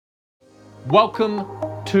Welcome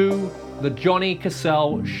to the Johnny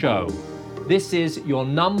Cassell Show. This is your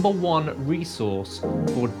 #1 resource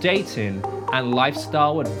for dating and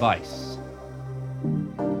lifestyle advice.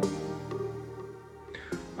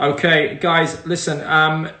 Okay, guys,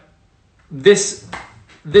 listen. This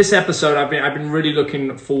episode I've been really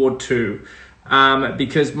looking forward to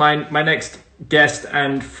because my next guest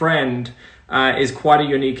and friend is quite a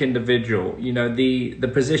unique individual. You know, the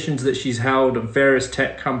positions that she's held at various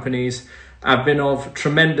tech companies have been of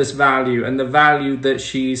tremendous value, and the value that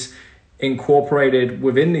she's incorporated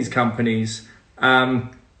within these companies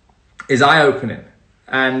is eye-opening.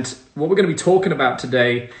 And what we're going to be talking about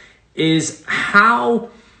today is how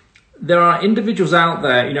there are individuals out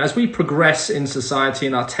there, you know, as we progress in society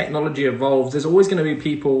and our technology evolves, there's always going to be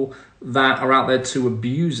people that are out there to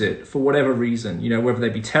abuse it for whatever reason, you know, whether they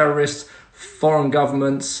be terrorists, foreign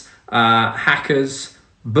governments, hackers,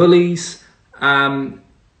 bullies.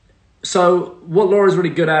 So what Laura's really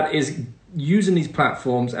good at is using these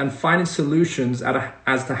platforms and finding solutions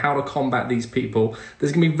as to how to combat these people.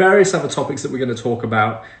 There's going to be various other topics that we're going to talk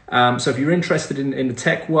about. So if you're interested in the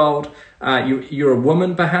tech world, you're a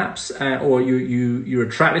woman perhaps, or you're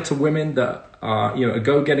attracted to women that are, you know,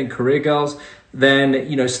 go-getting career girls, then,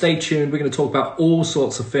 you know, stay tuned. We're going to talk about all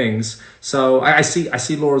sorts of things. So I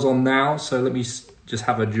see Laura's on now, so let me just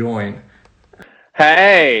have her join.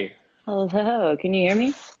 Hey. Hello, can you hear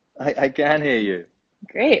me? I can hear you.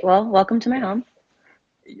 Great. Well, welcome to my home.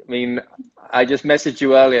 I mean, I just messaged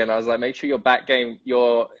you earlier and I was like, make sure your background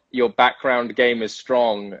game is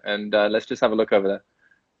strong, and let's just have a look over there.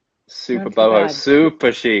 Super boho,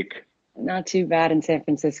 super chic. Not too bad in San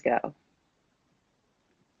Francisco.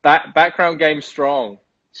 Background game strong.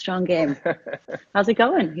 Strong game. How's it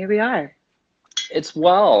going? Here we are. It's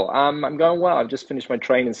well. I'm going well. I've just finished my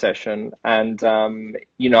training session, and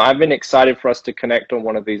you know, I've been excited for us to connect on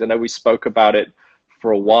one of these. I know we spoke about it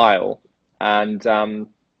for a while, and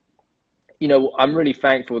you know, I'm really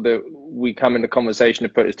thankful that we come in the conversation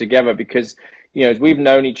to put this together, because, you know, as we've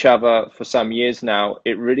known each other for some years now,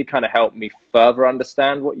 it really kind of helped me further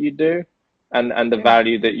understand what you do and the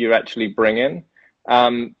value that you actually bring in,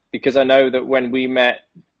 because I know that when we met,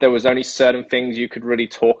 there was only certain things you could really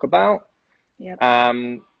talk about. Yep.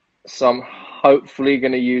 So I'm hopefully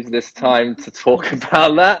going to use this time to talk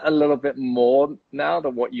about that a little bit more now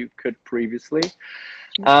than what you could previously.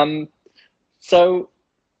 So,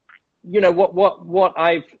 you know, what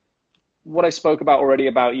I spoke about already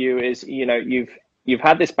about you is, you know, you've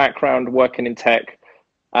had this background working in tech,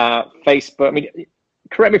 Facebook. I mean,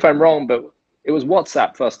 correct me if I'm wrong, but it was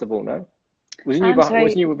WhatsApp first of all, no?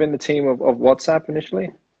 Wasn't you within the team of WhatsApp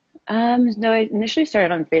initially? No, I initially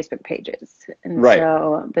started on Facebook pages, and right.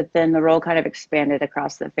 But then the role kind of expanded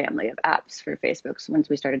across the family of apps for Facebook. So once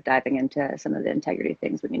we started diving into some of the integrity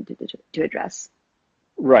things we needed to address.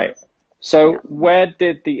 Right. So where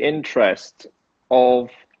did the interest of,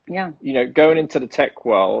 you know, going into the tech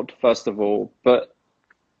world, first of all, but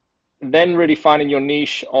then really finding your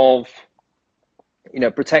niche of, you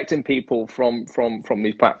know, protecting people from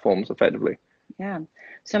these platforms effectively? Yeah.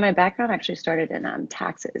 So my background actually started in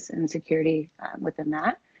taxes and security within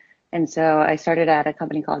that. And so I started at a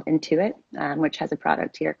company called Intuit, which has a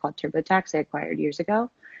product here called TurboTax I acquired years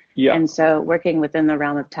ago. Yeah. And so working within the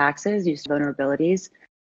realm of taxes, used vulnerabilities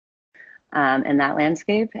in that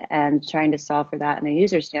landscape, and trying to solve for that in a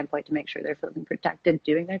user standpoint to make sure they're feeling protected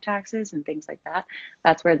doing their taxes and things like that.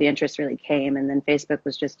 That's where the interest really came. And then Facebook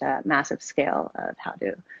was just a massive scale of how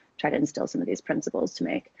to try to instill some of these principles to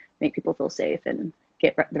make people feel safe and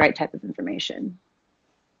get the right type of information.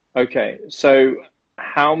 Okay, so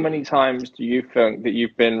how many times do you think that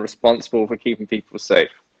you've been responsible for keeping people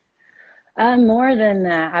safe? More than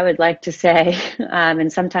I would like to say,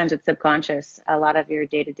 and sometimes it's subconscious. A lot of your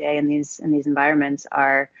day-to-day in these environments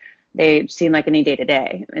they seem like any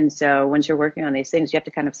day-to-day, and so once you're working on these things, you have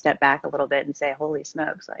to kind of step back a little bit and say, "Holy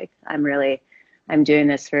smokes! Like I'm doing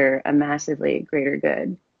this for a massively greater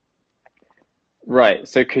good." Right.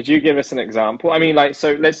 So could you give us an example? I mean, like,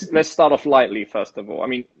 so let's start off lightly, first of all. I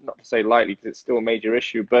mean, not to say lightly because it's still a major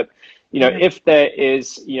issue, but, you know, if there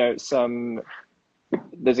is, you know,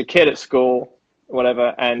 there's a kid at school,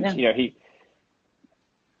 whatever, and, you know,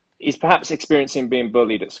 he's perhaps experiencing being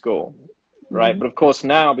bullied at school, right? But of course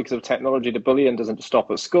now, because of technology, the bullying doesn't stop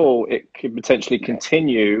at school. It could potentially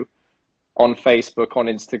continue on Facebook, on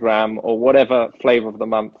Instagram, or whatever flavor of the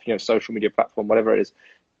month, you know, social media platform, whatever it is.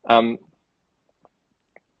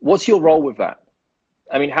 What's your role with that?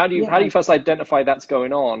 I mean, how do you first identify that's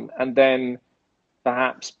going on, and then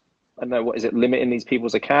perhaps, I don't know, what is it, limiting these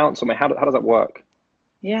people's accounts? I mean, how does that work?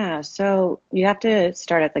 Yeah, so you have to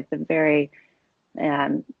start at like the very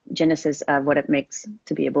genesis of what it makes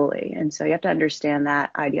to be a bully. And so you have to understand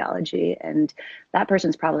that ideology, and that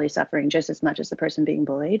person's probably suffering just as much as the person being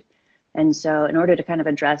bullied. And so in order to kind of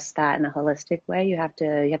address that in a holistic way, you have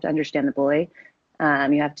to understand the bully.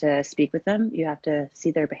 You have to speak with them. You have to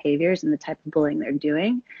see their behaviors and the type of bullying they're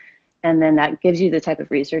doing. And then that gives you the type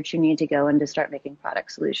of research you need to go in to start making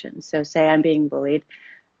product solutions. So say I'm being bullied,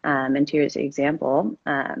 and here's the example.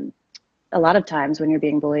 A lot of times when you're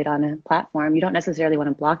being bullied on a platform, you don't necessarily want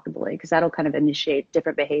to block the bully, because that'll kind of initiate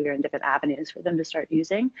different behavior and different avenues for them to start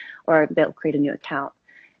using, or they'll create a new account.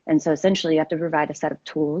 And so essentially you have to provide a set of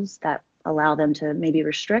tools that allow them to maybe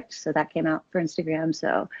restrict. So that came out for Instagram.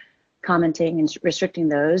 So commenting and restricting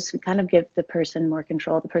those kind of give the person more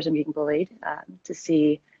control, the person being bullied, to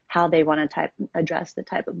see how they want to address the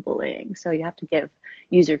type of bullying. So you have to give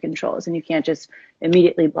user controls, and you can't just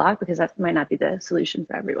immediately block, because that might not be the solution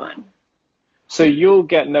for everyone. So you'll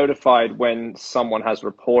get notified when someone has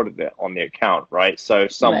reported it on the account, right? So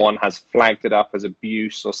if someone has flagged it up as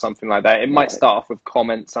abuse or something like that, it might start off with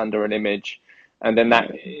comments under an image, and then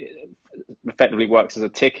that effectively works as a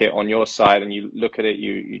ticket on your side, and you look at it,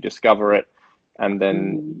 you discover it, and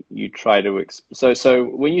then you try to so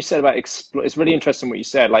when you said about it's really interesting what you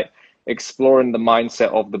said, like exploring the mindset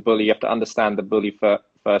of the bully. You have to understand the bully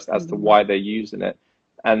first as to why they're using it,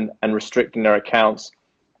 and restricting their accounts.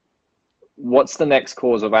 What's the next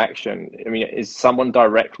course of action? I mean, is someone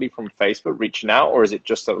directly from Facebook reaching out, or is it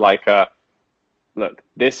just like a look,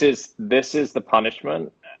 this is the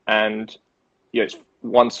punishment, and it's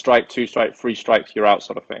 1 strike, 2 strike, 3 strikes, you're out,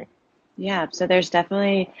 sort of thing? Yeah, so there's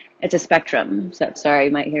definitely, it's a spectrum. So sorry,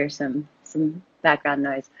 you might hear some background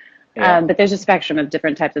noise. But there's a spectrum of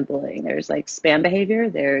different types of bullying. There's like spam behavior.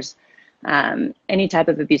 There's any type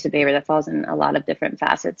of abusive behavior that falls in a lot of different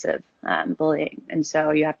facets of bullying. And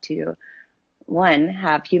so you have to, one,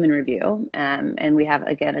 have human review. And we have,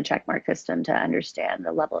 again, a checkmark system to understand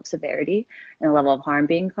the level of severity and the level of harm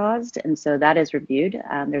being caused. And so that is reviewed.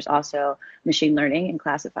 There's also machine learning and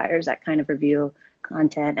classifiers that kind of review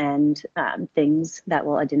content and things that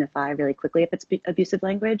will identify really quickly if it's abusive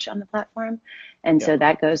language on the platform. And so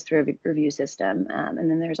that goes through a review system. And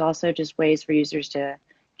then there's also just ways for users to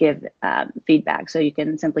give feedback. So you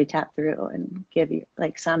can simply tap through and give you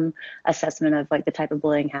like some assessment of like the type of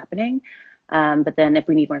bullying happening. But then if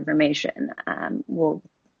we need more information, we'll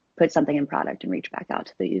put something in product and reach back out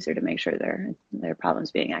to the user to make sure their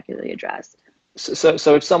problem's being accurately addressed.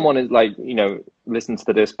 So if someone is like, listens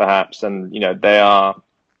to this perhaps, and, they are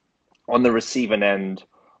on the receiving end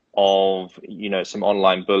of, some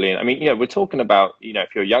online bullying. I mean, we're talking about,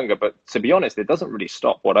 if you're younger, but to be honest, it doesn't really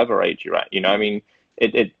stop whatever age you're at. I mean,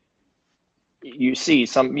 you see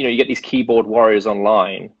some, you get these keyboard warriors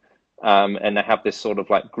online, and they have this sort of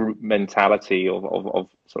like group mentality of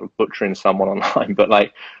sort of butchering someone online. But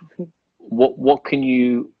like, what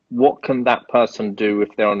can that person do if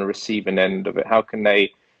they're on the receiving end of it? How can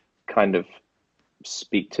they kind of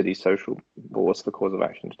speak to these social, or what's the course of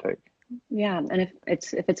action to take? Yeah, and if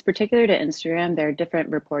it's particular to Instagram, there are different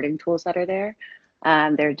reporting tools that are there.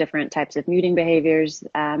 There are different types of muting behaviors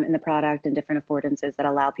in the product, and different affordances that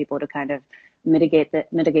allow people to kind of mitigate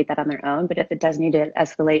that on their own. But if it does need to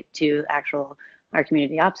escalate to our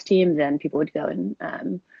community ops team, then people would go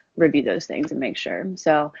and review those things and make sure.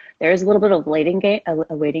 So there is a little bit of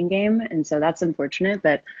a waiting game, and so that's unfortunate.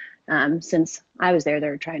 But since I was there,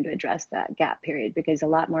 they're trying to address that gap period, because a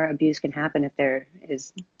lot more abuse can happen if there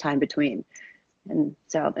is time between. And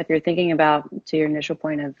so if you're thinking about, to your initial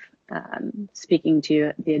point of speaking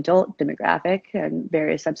to the adult demographic and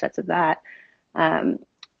various subsets of that,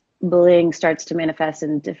 bullying starts to manifest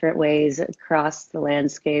in different ways across the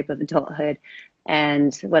landscape of adulthood.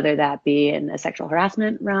 And whether that be in a sexual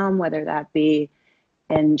harassment realm, whether that be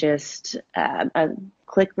in just a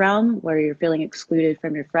clique realm where you're feeling excluded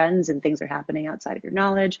from your friends and things are happening outside of your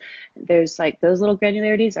knowledge, there's like those little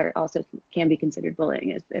granularities are also can be considered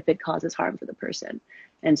bullying if it causes harm for the person.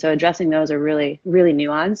 And so addressing those are really, really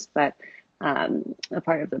nuanced, but a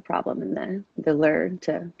part of the problem and the lure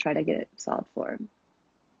to try to get it solved for.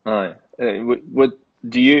 All right. Were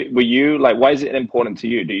you like, why is it important to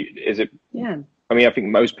you? Is it? Yeah. I mean, I think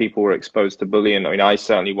most people were exposed to bullying. I mean, I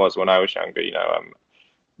certainly was when I was younger,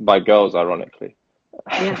 by girls, ironically.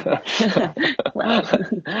 Yeah. Well,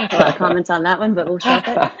 a lot of comments on that one, but we'll shop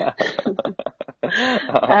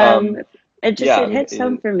it. It hits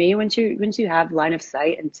home for me once you have line of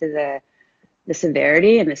sight into the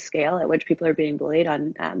severity and the scale at which people are being bullied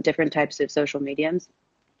on different types of social mediums.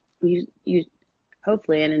 You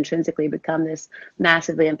hopefully and intrinsically become this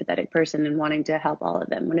massively empathetic person and wanting to help all of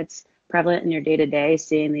them. When it's prevalent in your day-to-day,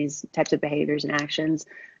 seeing these types of behaviors and actions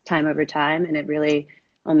time over time, and it really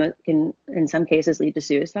almost can, in some cases, lead to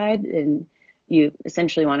suicide. And you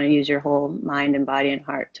essentially want to use your whole mind and body and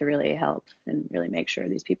heart to really help and really make sure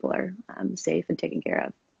these people are safe and taken care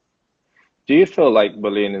of. Do you feel like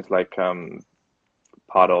bullying is like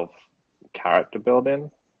part of character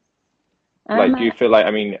building? Like, do you feel like,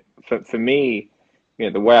 I mean, for me, you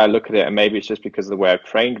know, the way I look at it, and maybe it's just because of the way I've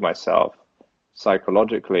trained myself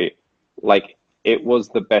psychologically, like it was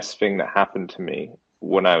the best thing that happened to me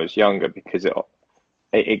when I was younger, because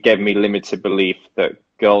it gave me limited belief that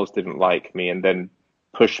girls didn't like me, and then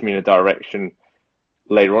pushed me in a direction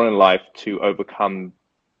later on in life to overcome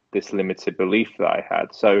this limited belief that I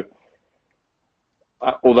had. So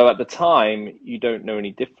although at the time you don't know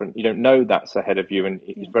any different, you don't know that's ahead of you, and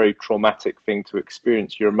it's a very traumatic thing to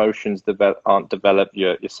experience. Your emotions aren't developed,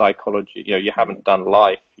 your psychology, you know, you haven't done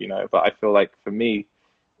life, you know. But I feel like for me,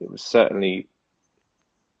 it was certainly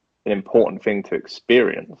an important thing to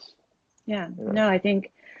experience. Yeah, no, I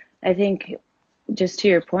think just to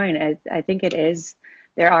your point, I think it is,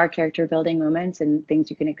 there are character building moments and things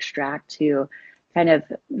you can extract to kind of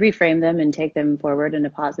reframe them and take them forward in a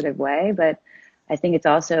positive way. But I think it's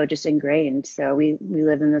also just ingrained. So we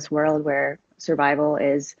live in this world where survival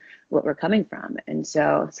is what we're coming from. And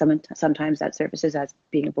so sometimes that surfaces as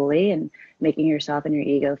being a bully and making yourself and your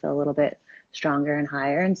ego feel a little bit stronger and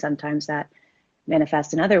higher. And sometimes that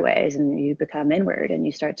manifests in other ways, and you become inward and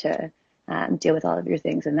you start to deal with all of your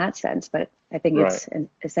things in that sense. But I think it's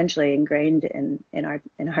essentially ingrained in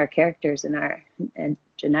our characters and our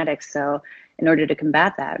genetics. So in order to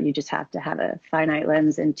combat that, you just have to have a finite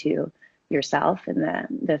lens into yourself and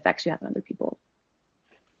the effects you have on other people.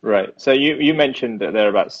 Right. So you mentioned that they're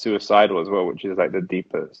about suicidal as well, which is like the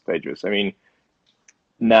deeper stages. I mean,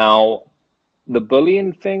 now the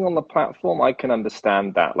bullying thing on the platform, I can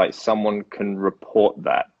understand that. Like someone can report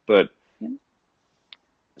that, but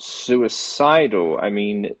suicidal, I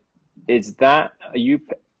mean, do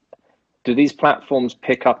these platforms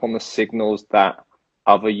pick up on the signals that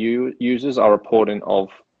other users are reporting of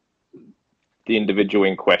the individual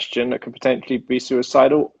in question that could potentially be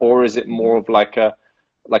suicidal, or is it more of like a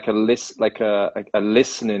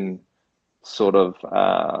listening sort of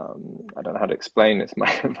I don't know how to explain this.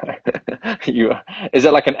 Is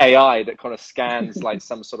it like an AI that kind of scans like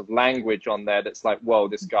some sort of language on there that's like, whoa,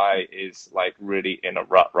 this guy is like really in a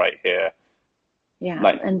rut right here? Yeah,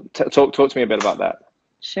 like and talk to me a bit about that.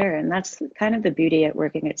 Sure, and that's kind of the beauty at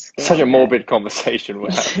working at scale. Such a morbid conversation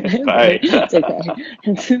we're having. It's okay.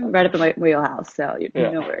 It's right up in my wheelhouse, so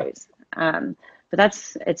no worries. But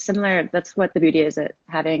it's similar. That's what the beauty is at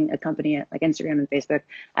having a company like Instagram and Facebook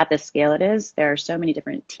at the scale it is. There are so many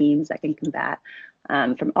different teams that can combat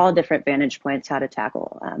from all different vantage points how to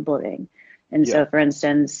tackle bullying. And so, for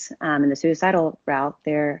instance, in the suicidal route,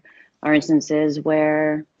 there are instances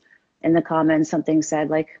where in the comments something said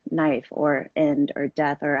like knife or end or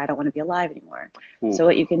death or I don't want to be alive anymore. Ooh. So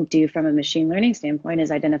what you can do from a machine learning standpoint is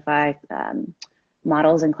identify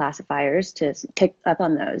models and classifiers to pick up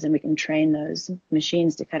on those, and we can train those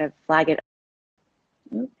machines to kind of flag it.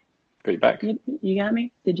 Got you back. You got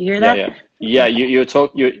me? Did you hear that? Yeah.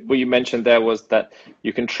 What you mentioned there was that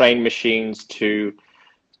you can train machines to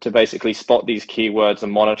basically spot these keywords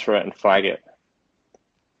and monitor it and flag it.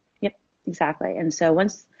 Yep, exactly. And so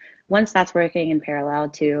once that's working in parallel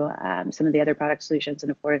to some of the other product solutions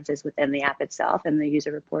and affordances within the app itself and the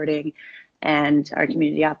user reporting and our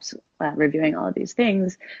community ops reviewing all of these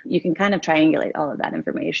things, you can kind of triangulate all of that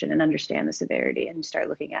information and understand the severity and start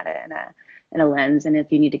looking at it in a lens. And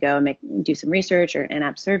if you need to go and do some research or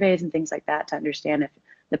in-app surveys and things like that to understand if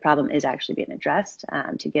the problem is actually being addressed,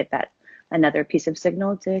 to get that another piece of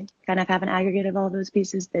signal to kind of have an aggregate of all those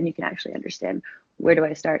pieces, then you can actually understand, where do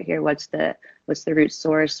I start here? What's the root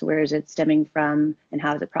source? Where is it stemming from? And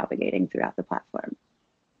how is it propagating throughout the platform?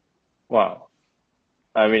 Wow.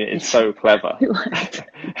 I mean, it's so clever.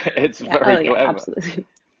 It's very clever. Absolutely.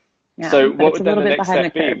 Yeah, so what would then the next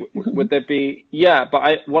step be? Would there be,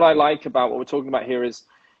 but what I like about what we're talking about here is,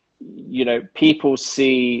 you know, people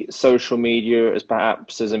see social media as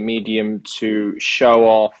perhaps as a medium to show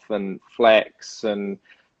off and flex and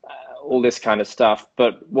all this kind of stuff.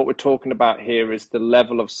 But what we're talking about here is the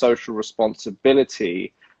level of social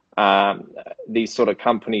responsibility these sort of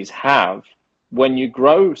companies have when you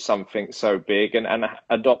grow something so big and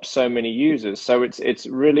adopt so many users. So it's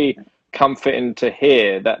really comforting to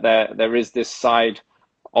hear that there is this side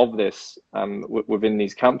of this within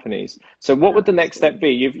these companies. So what would the next step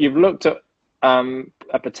be? You've looked at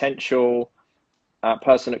a potential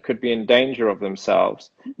person that could be in danger of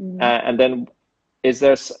themselves, and then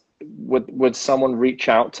would someone reach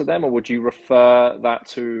out to them, or would you refer that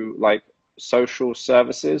to like social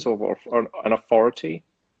services or an authority?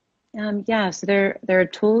 Yeah, so there are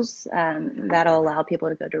tools that'll allow people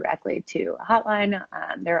to go directly to a hotline.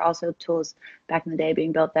 There are also tools back in the day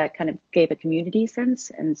being built that kind of gave a community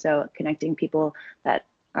sense, and so connecting people that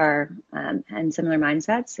are in similar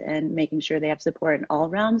mindsets and making sure they have support in all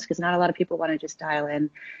realms, because not a lot of people want to just dial in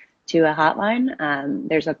to a hotline.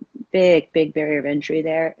 There's a big barrier of entry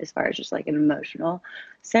there as far as just like an emotional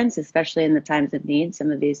sense, especially in the times of need.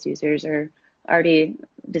 Some of these users are already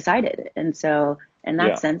decided, and so in that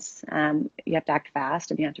Yeah. sense, you have to act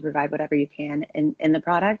fast and you have to provide whatever you can in the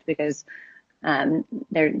product, because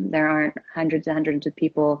there aren't hundreds and hundreds of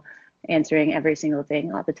people answering every single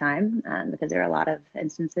thing all the time, because there are a lot of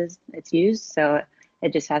instances it's used. So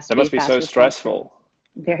it just has to That be must be fast so response. stressful.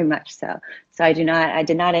 Very much so. So I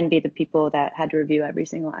did not envy the people that had to review every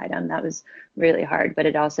single item. That was really hard, but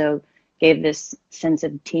it also gave this sense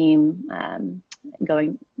of team,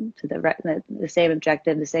 going to the same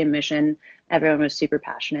objective, the same mission. Everyone was super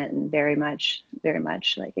passionate and very much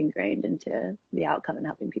like ingrained into the outcome and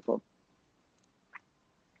helping people.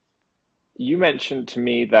 You mentioned to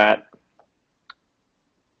me that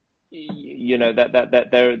that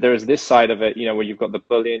there is this side of it, where you've got the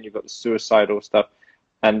bullying, you've got the suicidal stuff,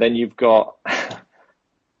 and then you've got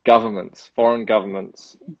governments, foreign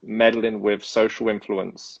governments meddling with social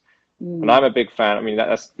influence. And I'm a big fan. I mean,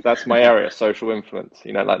 that's my area, social influence.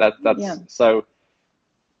 Like that's Yeah. so.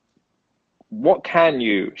 What can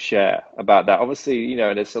you share about that? Obviously,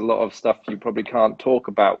 there's a lot of stuff you probably can't talk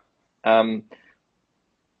about. I'll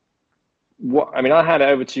hand it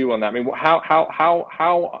over to you on that. I mean,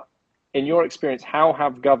 how, in your experience, how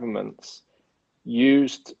have governments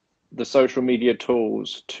used the social media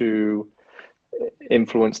tools to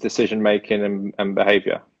influence decision making and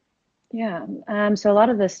behavior? Yeah. So a lot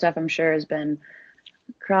of this stuff, I'm sure, has been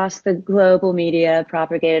across the global media,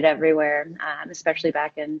 propagated everywhere, especially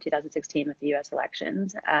back in 2016 with the US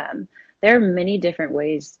elections. There are many different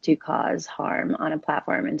ways to cause harm on a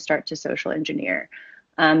platform and start to social engineer.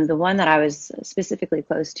 The one that I was specifically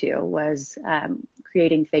close to was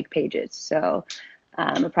creating fake pages. So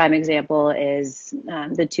a prime example is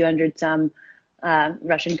the 200 some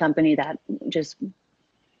Russian company that just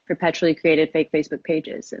perpetually created fake Facebook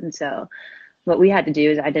pages. And so what we had to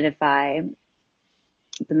do is identify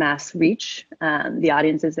the mass reach, the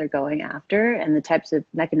audiences they're going after, and the types of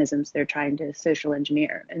mechanisms they're trying to social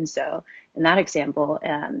engineer. And so in that example,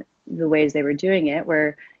 the ways they were doing it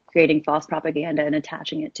were creating false propaganda and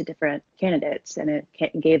attaching it to different candidates, and it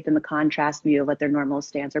gave them a contrast view of what their normal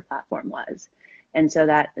stance or platform was. And so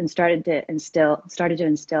that started to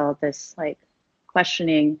instill this like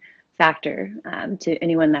questioning factor to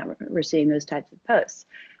anyone that were seeing those types of posts.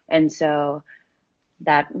 And so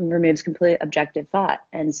that removes complete objective thought.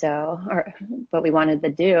 And so what we wanted to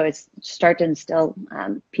do is start to instill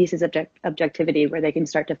pieces of objectivity where they can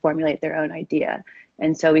start to formulate their own idea.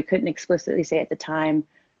 And so we couldn't explicitly say at the time,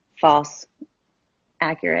 false,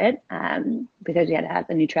 accurate, because we had to have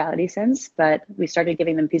the neutrality sense, but we started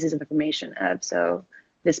giving them pieces of information so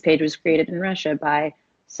this page was created in Russia by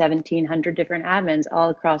 1,700 different admins all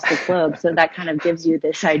across the globe. So that kind of gives you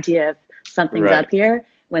this idea of something's Right. up here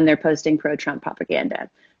when they're posting pro-Trump propaganda.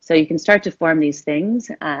 So you can start to form these things.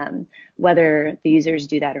 Whether the users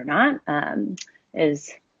do that or not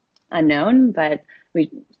is unknown, but we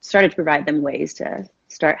started to provide them ways to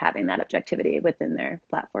start having that objectivity within their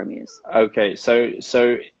platform use. Okay, so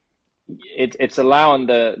it's allowing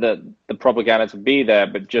the propaganda to be there,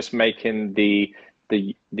 but just making the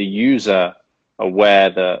user aware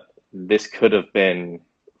that this could have been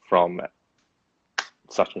from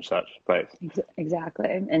such and such place.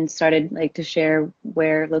 Exactly. And started like to share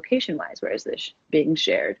where location wise, where is this being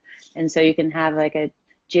shared? And so you can have like a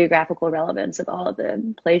geographical relevance of all of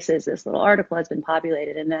the places this little article has been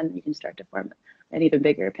populated, and then you can start to form an even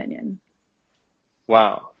bigger opinion.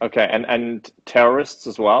 Wow. Okay. And terrorists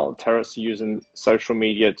as well. Terrorists using social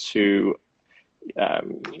media to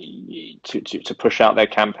push out their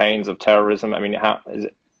campaigns of terrorism. I mean, how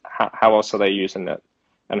else are they using it,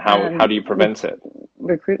 and how do you prevent it?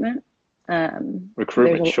 Recruitment.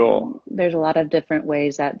 Recruitment, sure. There's a lot of different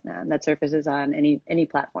ways that surfaces on any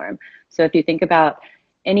platform. So if you think about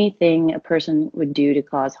anything a person would do to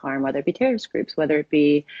cause harm, whether it be terrorist groups, whether it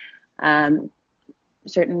be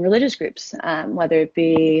certain religious groups, whether it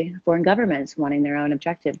be foreign governments wanting their own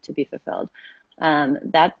objective to be fulfilled,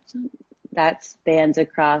 that spans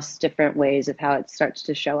across different ways of how it starts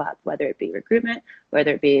to show up, whether it be recruitment,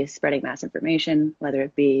 whether it be spreading mass information, whether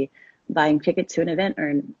it be buying tickets to an event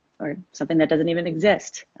or something that doesn't even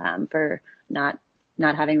exist, for not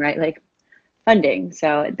having like funding.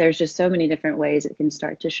 So there's just so many different ways it can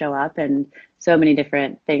start to show up, and so many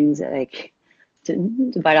different things like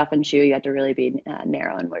to bite off and chew, you have to really be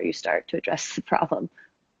narrow in where you start to address the problem.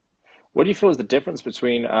 What do you feel is the difference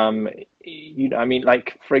between, I mean,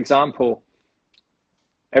 like, for example,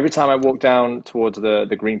 every time I walk down towards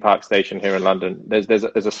the Green Park station here in London, there's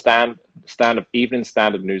a stand of Evening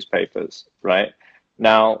Standard newspapers, right?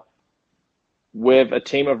 Now, with a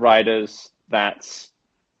team of writers that's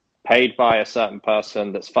paid by a certain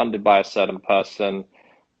person, that's funded by a certain person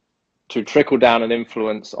to trickle down an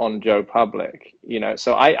influence on Joe Public,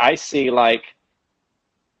 So I see like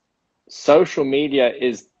social media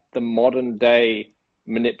is the modern day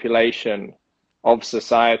manipulation of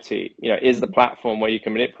society, is the platform where you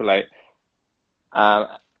can manipulate. And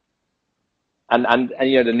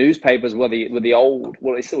the newspapers were the old,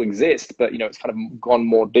 well, they still exist, but it's kind of gone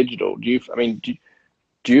more digital. Do you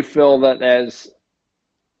feel that there's,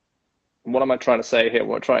 what am I trying to say here?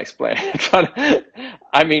 What am I trying to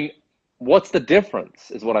explain? What's the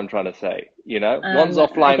difference is what I'm trying to say, one's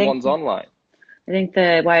offline, one's online. I think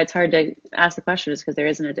why it's hard to ask the question is because there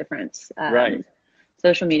isn't a difference. Right.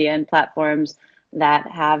 Social media and platforms that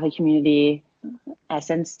have a community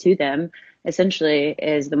essence to them essentially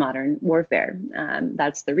is the modern warfare.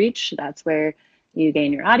 That's the reach. That's where you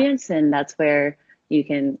gain your audience, and that's where you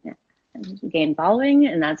can gain following,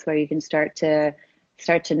 and that's where you can start to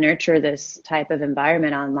nurture this type of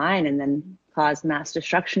environment online, and then cause mass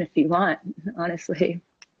destruction if you want, honestly.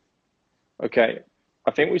 Okay.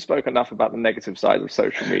 I think we spoke enough about the negative side of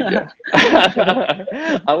social media.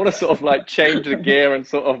 I want to sort of like change the gear and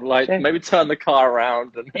sort of like maybe turn the car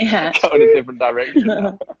around and go in a different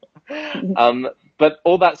direction. But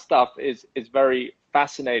all that stuff is very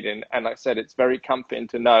fascinating. And like I said, it's very comforting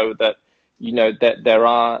to know that, that there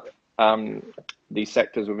are these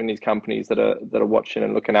sectors within these companies that are watching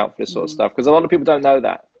and looking out for this sort of stuff. Because a lot of people don't know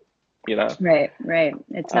that. Right.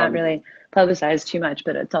 It's not really publicized too much,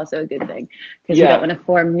 but it's also a good thing because you don't want to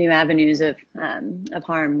form new avenues of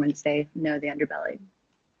harm once they know the underbelly.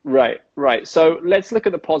 Right. So let's look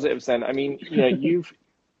at the positives then. I mean,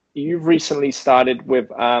 you've recently started with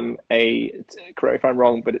correct me if I'm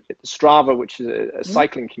wrong, but Strava, which is a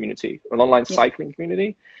cycling community, an online cycling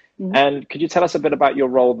community. Mm-hmm. And could you tell us a bit about your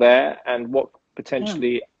role there and what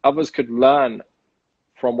potentially others could learn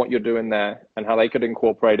from what you're doing there and how they could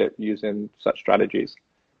incorporate it using such strategies?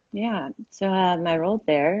 Yeah, so my role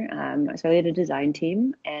there, so I lead a design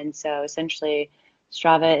team, and so essentially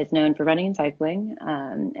Strava is known for running and cycling,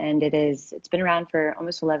 and it's been around for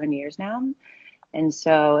almost 11 years now, and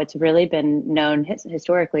so it's really been known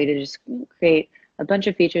historically to just create a bunch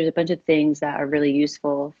of features, a bunch of things that are really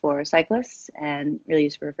useful for cyclists and really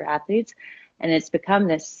useful for athletes, and it's become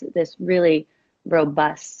this really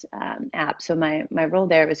robust app. So my role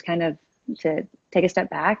there was kind of to take a step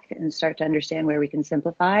back and start to understand where we can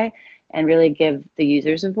simplify and really give the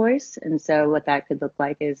users a voice. And so what that could look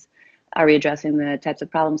like is, are we addressing the types of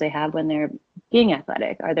problems they have when they're being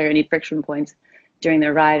athletic? Are there any friction points during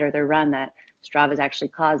their ride or their run that Strava is actually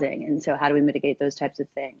causing? And so how do we mitigate those types of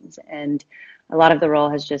things? And a lot of the role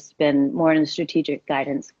has just been more in a strategic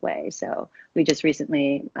guidance way. So we just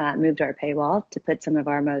recently moved our paywall to put some of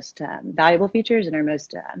our most valuable features and our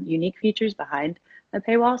most unique features behind a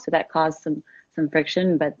paywall. So that caused some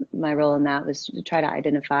friction, but my role in that was to try to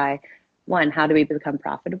identify, one, how do we become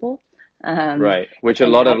profitable? Right, which a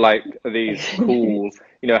lot of like these cool,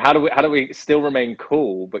 how do we still remain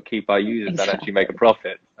cool but keep our users that actually make a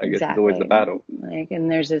profit? I guess it's always the battle. And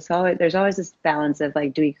there's always this balance of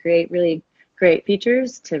like, do we create really great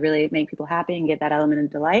features to really make people happy and get that element of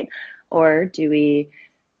delight, or do we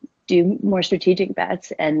do more strategic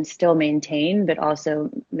bets and still maintain, but also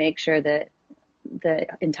make sure that the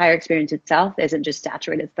entire experience itself isn't just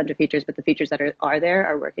saturated with a bunch of features, but the features that are there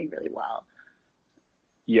are working really well.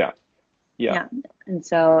 Yeah. And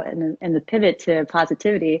so, and the pivot to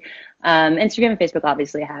positivity, Instagram and Facebook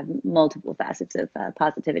obviously have multiple facets of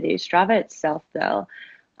positivity. Strava itself, though,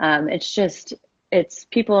 it's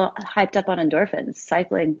people hyped up on endorphins,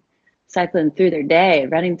 cycling through their day,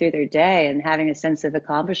 running through their day, and having a sense of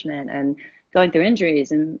accomplishment, and going through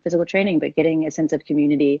injuries and physical training, but getting a sense of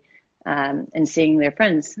community. And seeing their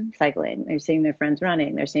friends cycling, they're seeing their friends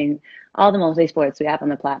running, they're seeing all the multi-sports we have on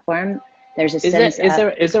the platform. There's a sense.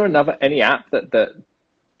 Is there any app that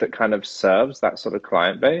kind of serves that sort of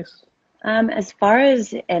client base? As far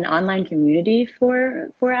as an online community for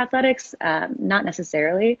athletics, not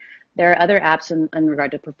necessarily. There are other apps in regard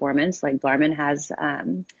to performance, like Garmin has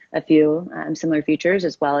a few similar features,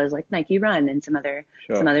 as well as like Nike Run and some other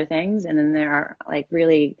things. And then there are like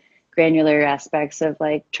really granular aspects of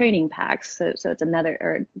like training packs. So it's another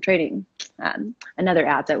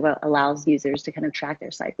app that allows users to kind of track their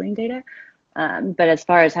cycling data. But as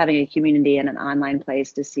far as having a community and an online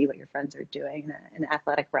place to see what your friends are doing in the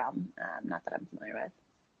athletic realm, not that I'm familiar with.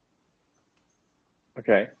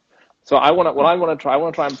 Okay. So I want to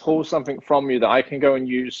try and pull something from you that I can go and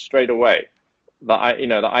use straight away. That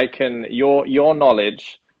I can, your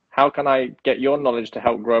knowledge, how can I get your knowledge to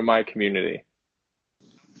help grow my community?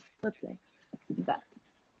 Lovely. But,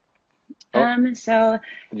 Oh, so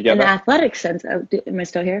did you get in the that? athletic sense, am I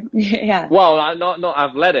still here? Yeah. Well, not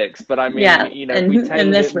athletics, but I mean, Yeah. if we In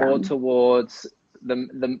tailored this it more realm. towards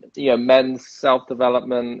the men's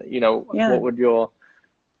self-development, Yeah. what would your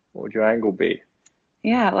angle be?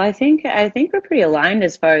 Yeah, well, I think we're pretty aligned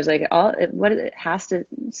as far as like what it has to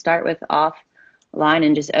start with offline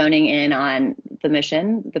and just owning in on the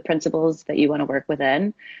mission, the principles that you want to work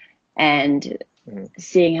within, and Mhm.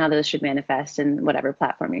 seeing how those should manifest in whatever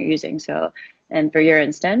platform you're using. So, and for your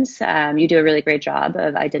instance, you do a really great job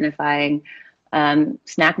of identifying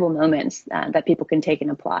snackable moments that people can take and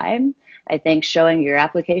apply. I think showing your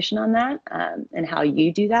application on that and how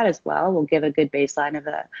you do that as well will give a good baseline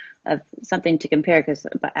of something to compare, because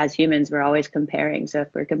as humans we're always comparing. So if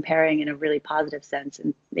we're comparing in a really positive sense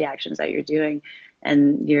in the actions that you're doing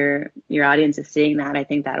and your audience is seeing that, I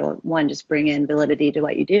think that will, one, just bring in validity to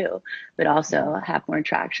what you do, but also have more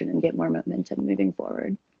traction and get more momentum moving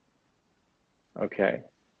forward. Okay.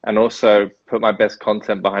 And also put my best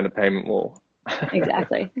content behind a payment wall.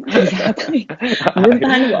 Exactly. Move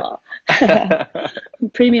behind the wall.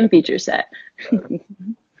 Premium feature set.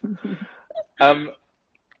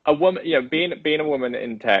 A woman, being a woman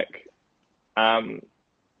in tech, um,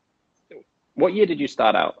 what year did you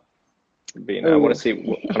start out being there? I want Oh, to see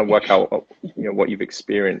kind of work out, what you've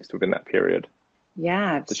experienced within that period,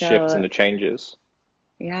 yeah. the shifts and So the changes.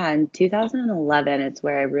 yeah, in 2011, it's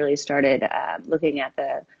where I really started looking at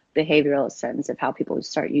the behavioral sense of how people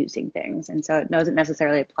start using things. And so it doesn't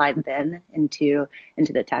necessarily apply then into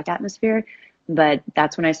the tech atmosphere, but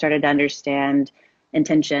that's when I started to understand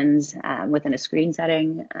intentions within a screen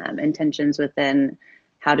setting, intentions within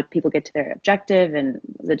how do people get to their objective and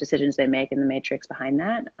the decisions they make and the matrix behind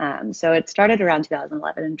that. So it started around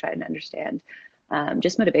 2011 and trying to understand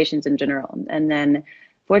just motivations in general. And then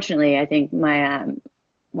fortunately, I think my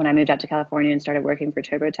when I moved out to California and started working for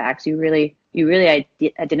TurboTax, you really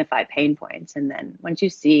identify pain points, and then once you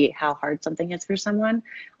see how hard something is for someone,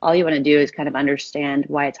 all you want to do is kind of understand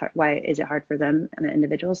why it's hard, why is it hard for them on an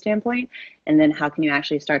individual standpoint, and then how can you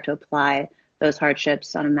actually start to apply those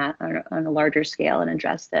hardships on a larger scale and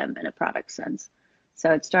address them in a product sense.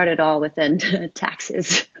 So it started all within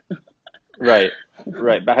taxes. Right,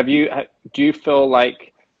 right. But do you feel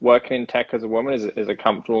like working in tech as a woman is a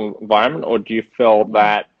comfortable environment, or do you feel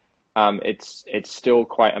that it's still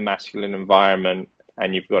quite a masculine environment,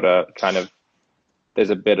 and you've got to kind of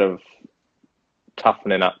there's a bit of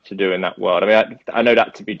toughening up to do in that world? I mean, I know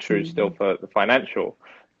that to be true still for the financial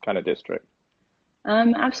kind of district.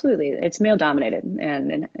 Absolutely. It's male dominated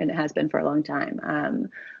and it has been for a long time.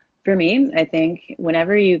 For me, I think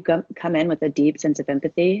whenever you come in with a deep sense of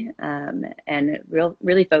empathy and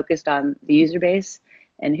really focused on the user base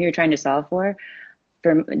and who you're trying to solve for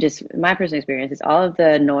just my personal experience, is all of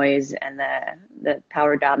the noise and the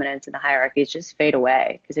power dominance and the hierarchies just fade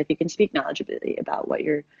away. Because if you can speak knowledgeably about what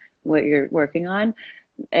you're working on,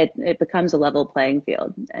 it becomes a level playing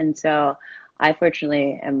field. And so I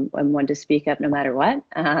fortunately am one to speak up no matter what.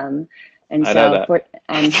 And I know so that.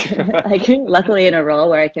 I'm like luckily in a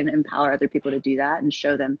role where I can empower other people to do that and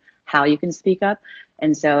show them how you can speak up.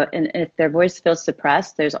 And so, and if their voice feels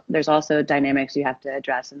suppressed, there's also dynamics you have to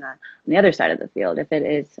address on the other side of the field. If it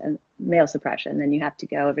is a male suppression, then you have to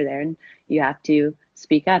go over there and you have to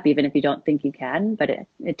speak up, even if you don't think you can. But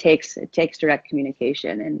it takes direct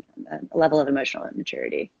communication and a level of emotional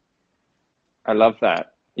maturity. I love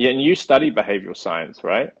that. Yeah, and you study behavioral science,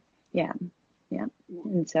 right? Yeah, yeah.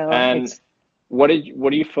 And so And it's what do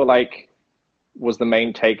you feel like was the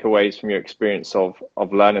main takeaways from your experience of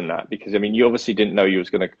learning that? Because I mean, you obviously didn't know you was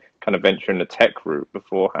going to kind of venture in the tech route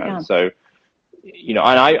beforehand. yeah. So, and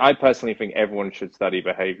I personally think everyone should study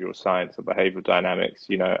behavioral science or behavioral dynamics.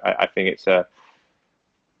 I think it's an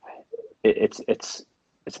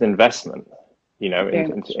investment, Very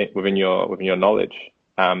much. within your knowledge.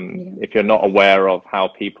 Yeah. If you're not aware of how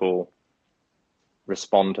people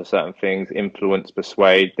respond to certain things, influence,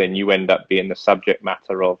 persuade, then you end up being the subject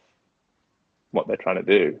matter of what they're trying to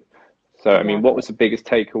do. So, I mean, what Exactly. was the biggest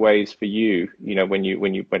takeaways for you, when you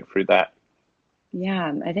went through that?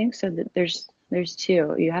 Yeah, I think so. That there's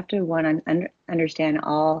two. You have to understand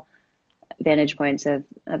all vantage points of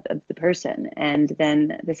the person, and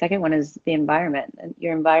then the second one is the environment,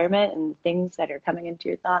 your environment and things that are coming into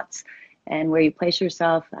your thoughts and where you place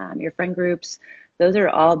yourself, your friend groups. Those are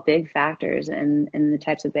all big factors in the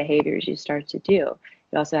types of behaviors you start to do.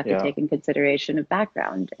 You also have to take in consideration of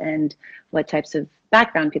background and what types of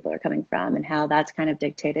background people are coming from and how that's kind of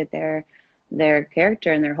dictated their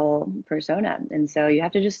character and their whole persona. And so you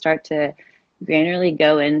have to just start to granularly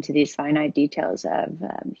go into these finite details of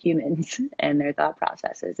humans and their thought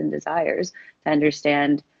processes and desires to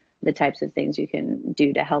understand the types of things you can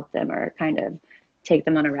do to help them or kind of take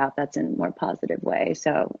them on a route that's in a more positive way.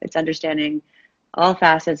 So it's understanding all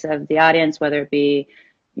facets of the audience, whether it be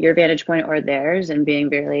your vantage point or theirs, and being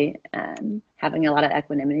really having a lot of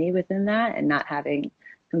equanimity within that and not having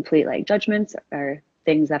complete like judgments or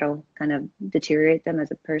things that'll kind of deteriorate them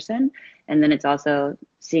as a person. And then it's also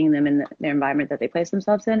seeing them in their environment that they place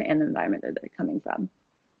themselves in and the environment that they're coming from.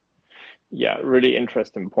 Yeah, really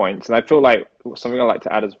interesting points. And I feel like something I like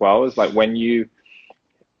to add as well is like when you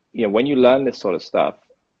learn this sort of stuff,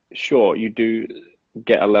 sure, you do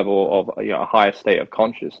get a level of a higher state of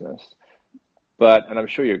consciousness. But, and I'm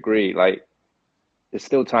sure you agree, like there's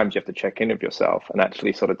still times you have to check in with yourself and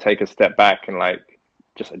actually sort of take a step back and like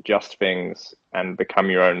just adjust things and become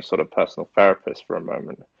your own sort of personal therapist for a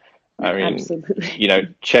moment. I mean,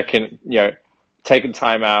 absolutely. Checking, taking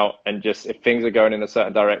time out and just, if things are going in a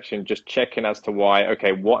certain direction, just checking as to why,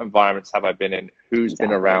 okay, what environments have I been in? Who's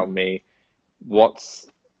been around me? Why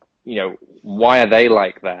are they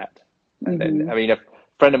like that? And then, I mean, a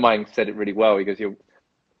friend of mine said it really well. He goes,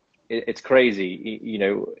 it's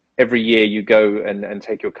crazy. Every year you go and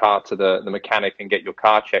take your car to the mechanic and get your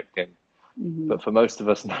car checked in. But for most of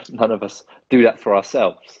us, none of us do that for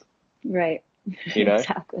ourselves. Right.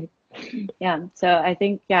 Exactly. Yeah. So I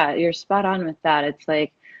think, you're spot on with that. It's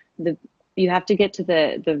like you have to get to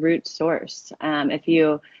the root source. If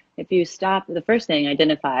you stop, the first thing,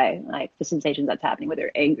 identify like the sensations that's happening, whether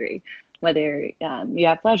you're angry, whether you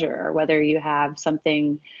have pleasure, or whether you have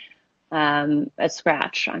something, a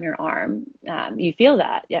scratch on your arm. You feel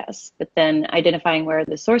that, yes, but then identifying where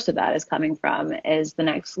the source of that is coming from is the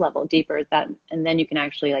next level deeper. And then you can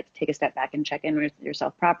actually like take a step back and check in with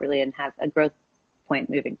yourself properly and have a growth point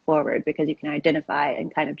moving forward, because you can identify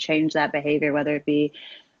and kind of change that behavior, whether it be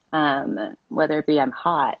I'm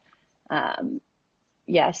hot.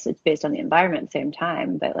 Yes, it's based on the environment at the same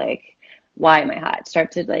time, but like, why am I hot?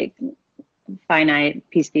 Start to like finite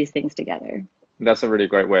piece these things together. That's a really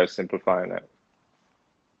great way of simplifying it.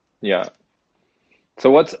 Yeah. So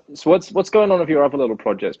what's going on with your other little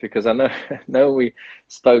projects? Because I know we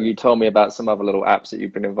spoke. You told me about some other little apps that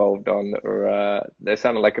you've been involved on that were they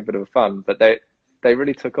sounded like a bit of fun, but they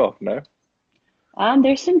really took off. No.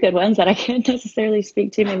 There's some good ones that I can't necessarily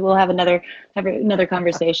speak to. Maybe we'll have another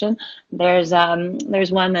conversation. There's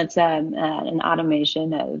one that's an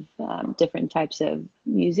automation of different types of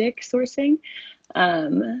music sourcing.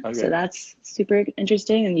 Okay. So that's super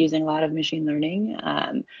interesting and using a lot of machine learning,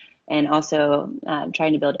 and also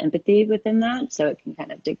trying to build empathy within that, so it can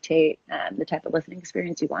kind of dictate the type of listening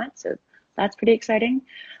experience you want. So that's pretty exciting.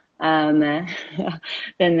 Then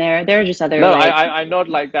there are just other. No, I nod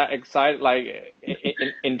like that, excited, like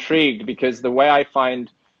intrigued, because the way I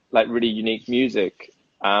find like really unique music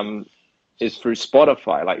is through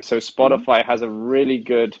Spotify. Like, so Spotify has a really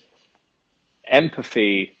good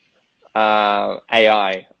empathy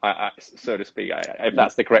AI, so to speak, if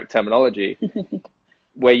that's the correct terminology,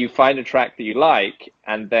 where you find a track that you like,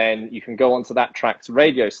 and then you can go onto that track's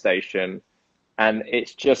radio station, and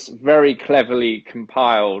it's just very cleverly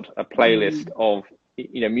compiled a playlist of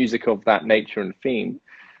music of that nature and theme.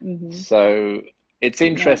 So it's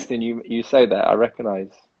interesting you say that. I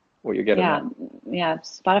recognize what you're getting at. Yeah.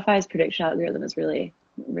 Spotify's prediction algorithm is really,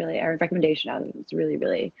 our recommendation algorithm is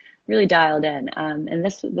really dialed in. And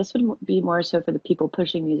this would be more so for the people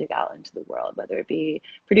pushing music out into the world, whether it be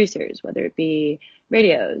producers, whether it be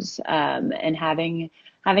radios, and having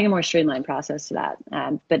a more streamlined process to that,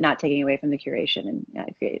 but not taking away from the curation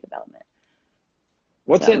and creative development.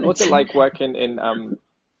 What's it like working in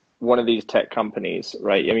one of these tech companies,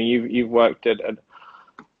 right? I mean, you've worked at a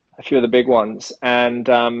few of the big ones, and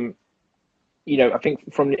I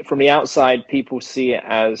think from the outside, people see it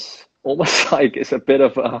as almost like it's a bit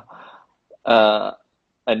of a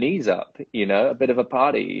knees up, a bit of a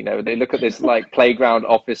party. They look at this like playground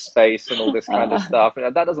office space and all this kind of stuff,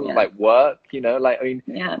 and that doesn't look like work.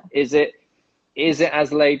 Is it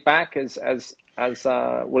as laid back as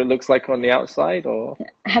what it looks like on the outside, or?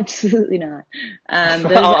 Absolutely not.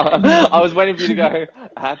 I was waiting for you to go,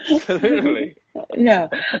 absolutely. No,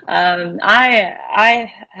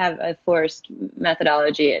 I have a forced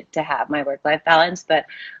methodology to have my work-life balance, but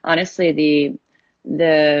honestly,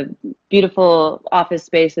 the beautiful office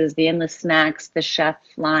spaces, the endless snacks, the chef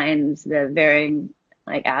lines, the varying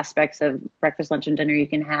like aspects of breakfast, lunch, and dinner you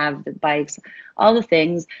can have, the bikes, all the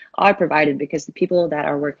things are provided because the people that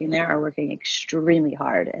are working there are working extremely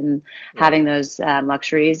hard, and having those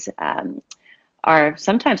luxuries are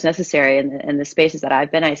sometimes necessary in the spaces that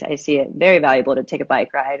I've been. I see it very valuable to take a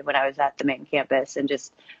bike ride when I was at the main campus and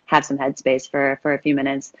just have some headspace for a few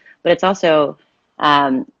minutes. But it's also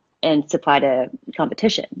in supply to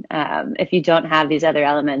competition. If you don't have these other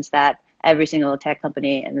elements that every single tech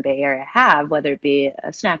company in the Bay Area have, whether it be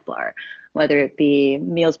a snack bar, whether it be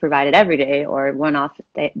meals provided every day or one-off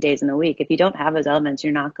days in the week, if you don't have those elements,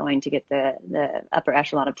 you're not going to get the upper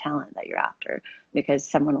echelon of talent that you're after, because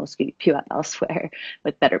someone will scoop you up elsewhere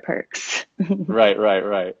with better perks. Right.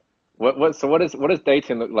 So what does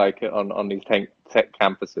dating look like on these tech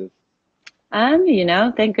campuses?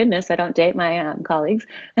 Thank goodness I don't date my colleagues.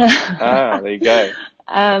 There you go.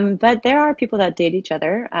 But there are people that date each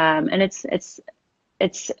other, and it's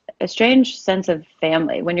a strange sense of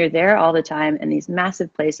family when you're there all the time in these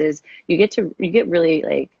massive places. You get really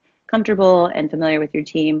like comfortable and familiar with your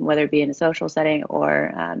team, whether it be in a social setting or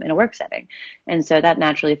in a work setting, and so that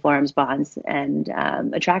naturally forms bonds and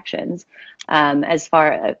attractions. As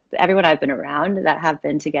far as everyone I've been around that have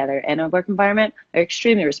been together in a work environment are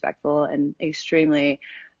extremely respectful and extremely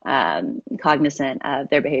cognizant of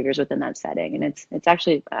their behaviors within that setting, and it's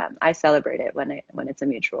actually I celebrate it when it's a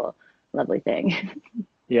mutual lovely thing.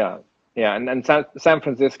 Yeah, and San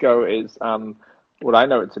Francisco is what I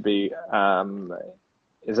know it to be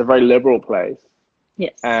is a very liberal place.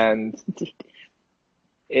 Yes, and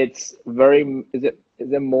it's very. Is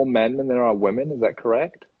there more men than there are women? Is that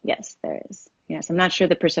correct? Yes, there is. Yes, I'm not sure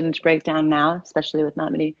the percentage breakdown now, especially with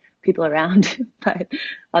not many people around, but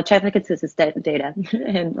I'll check the consensus data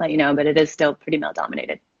and let you know. But it is still pretty male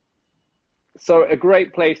dominated. So a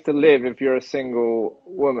great place to live if you're a single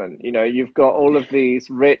woman. You've got all of these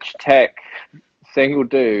rich tech single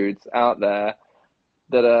dudes out there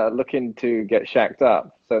that are looking to get shacked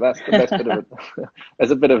up. So that's the best bit of it.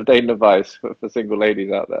 There's a bit of dating advice for single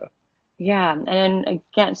ladies out there. Yeah, and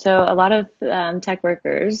again, so a lot of tech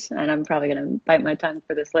workers, and I'm probably going to bite my tongue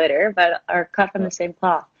for this later, but are cut from the same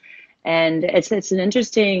cloth. And it's an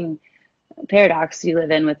interesting paradox you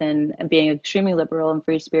live in within being extremely liberal and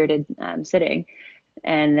free-spirited sitting,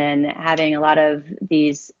 and then having a lot of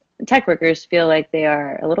these tech workers feel like they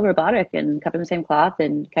are a little robotic and cut from the same cloth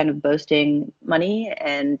and kind of boasting money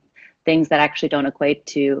and things that actually don't equate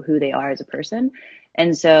to who they are as a person.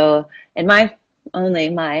 And so in my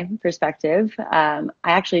perspective, I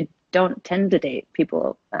actually don't tend to date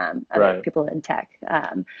people, other people in tech,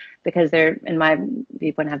 because there, in my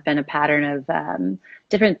viewpoint, have been a pattern of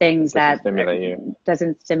different things that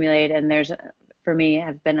doesn't stimulate, and there's, for me,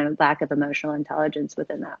 have been a lack of emotional intelligence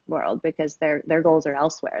within that world, because their goals are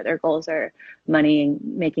elsewhere. Their goals are money and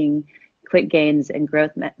making quick gains and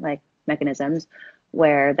growth mechanisms,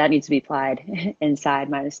 where that needs to be applied inside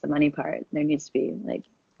minus the money part. There needs to be like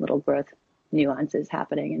little growth nuances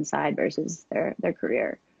happening inside versus their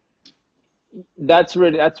career. That's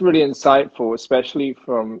really insightful, especially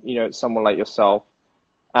from someone like yourself.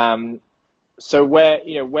 So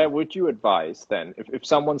where would you advise then, if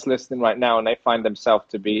someone's listening right now and they find themselves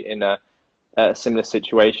to be in a similar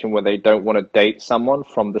situation where they don't want to date someone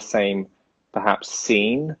from the same perhaps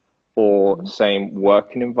scene or same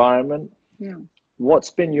working environment? Yeah.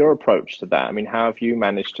 What's been your approach to that? I mean, how have you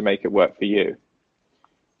managed to make it work for you?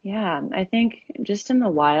 Yeah, I think just in the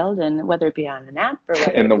wild, and whether it be on an app or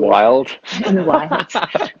whether in the wild. In the wild.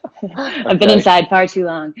 I've been inside far too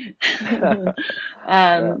long. But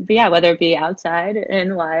yeah, whether it be outside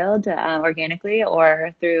in wild, organically,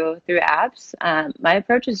 or through apps, my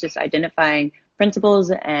approach is just identifying principles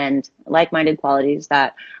and like-minded qualities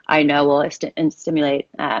that I know will stimulate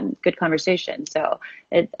good conversation. So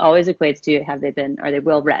it always equates to, are they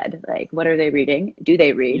well read? Like, what are they reading? Do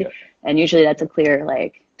they read? Yeah. And usually that's a clear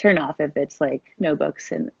turn off if it's no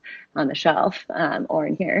books on the shelf or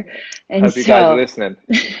in here. And hope you guys are listening.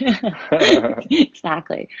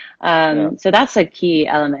 Exactly. So that's a key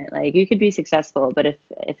element. You could be successful, but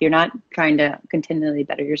if you're not trying to continually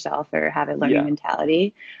better yourself or have a learning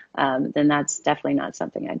mentality, then that's definitely not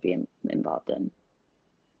something I'd be involved in.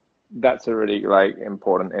 That's a really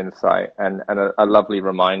important insight and a lovely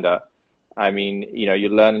reminder. I mean, your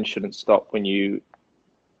learning shouldn't stop when you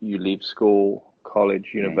leave school, college,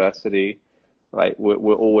 university. Right.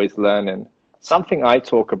 We're always learning. Something I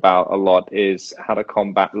talk about a lot is how to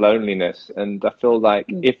combat loneliness. And I feel like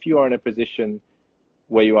if you are in a position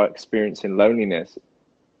where you are experiencing loneliness,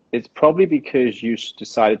 it's probably because you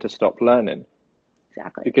decided to stop learning.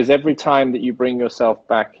 Exactly. Because every time that you bring yourself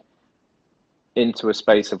back into a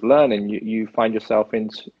space of learning, you find yourself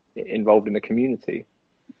involved in the community.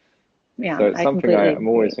 Yeah, So it's I something completely I'm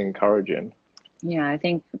always agree. encouraging. Yeah, I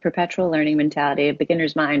think perpetual learning mentality, a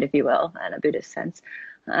beginner's mind, if you will, in a Buddhist sense,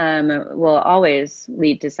 will always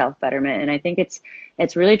lead to self-betterment. And I think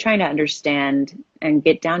it's really trying to understand and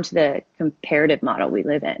get down to the comparative model we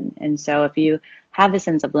live in. And so if you have the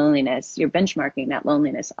sense of loneliness, you're benchmarking that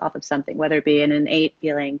loneliness off of something, whether it be an innate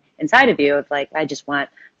feeling inside of you of like, I just want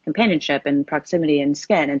companionship and proximity and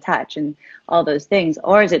skin and touch and all those things,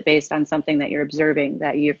 or is it based on something that you're observing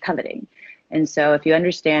that you're coveting? And so if you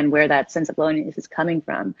understand where that sense of loneliness is coming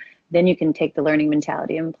from, then you can take the learning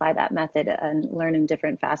mentality and apply that method and learn in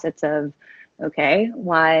different facets of, okay,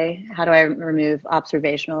 how do I remove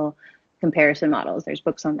observational comparison models? There's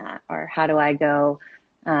books on that. Or how do I go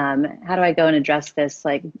and address this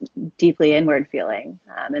like deeply inward feeling?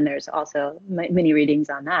 And there's also many readings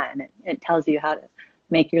on that. And it tells you how to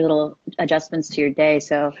make your little adjustments to your day.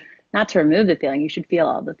 So not to remove the feeling, you should feel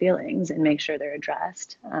all the feelings and make sure they're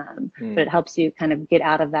addressed. But it helps you kind of get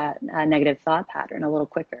out of that negative thought pattern a little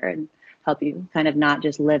quicker and help you kind of not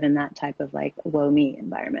just live in that type of like woe me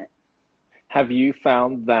environment. Have you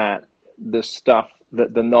found that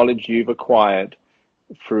the knowledge you've acquired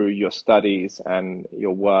through your studies and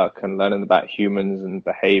your work and learning about humans and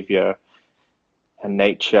behavior and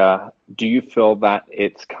nature, do you feel that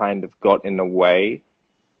it's kind of got in the way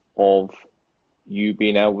of you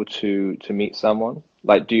being able to meet someone?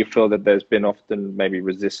 Like, do you feel that there's been often maybe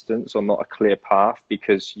resistance or not a clear path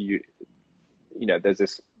because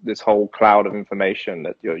there's this whole cloud of information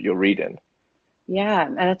that you're reading? Yeah,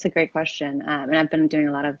 that's a great question. And I've been doing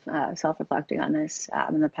a lot of self-reflecting on this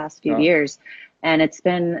in the past few Oh. years. And it's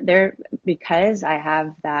been there because I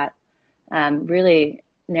have that really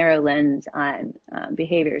narrow lens on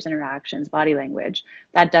behaviors, interactions, body language.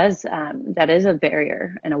 That is a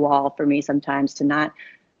barrier and a wall for me sometimes to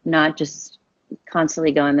not just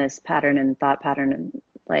constantly go in this pattern and thought pattern and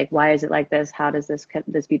like, why is it like this? How does could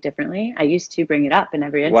this be differently? I used to bring it up in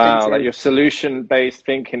every instance. Wow, like your solution-based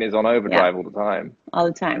thinking is on overdrive all the time. All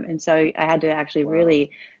the time. And so I had to actually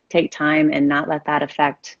really take time and not let that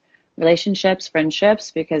affect relationships,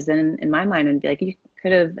 friendships, because then in my mind, I'd be like, you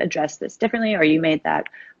could have addressed this differently, or you made that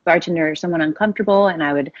bartender or someone uncomfortable. And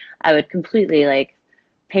I would completely like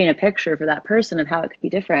paint a picture for that person of how it could be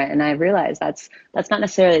different. And I realized that's not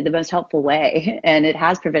necessarily the most helpful way. And it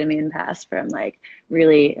has prevented me in the past from like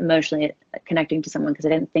really emotionally connecting to someone because I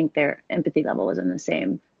didn't think their empathy level was in the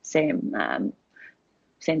same state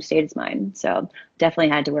as mine. So definitely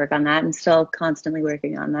had to work on that and still constantly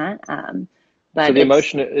working on that. But so the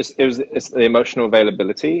emotion is the emotional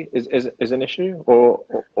availability is an issue or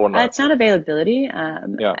not? It's not availability.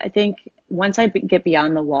 I think once I get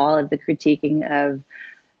beyond the wall of the critiquing of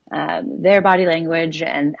their body language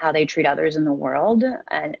and how they treat others in the world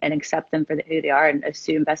and accept them for who they are and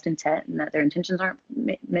assume best intent and that their intentions aren't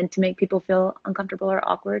meant to make people feel uncomfortable or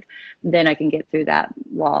awkward, then I can get through that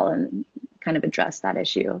wall and kind of address that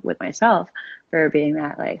issue with myself for being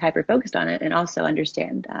that like hyper focused on it and also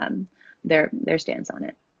understand their stance on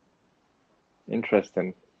it.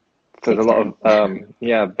 Interesting. So there's a lot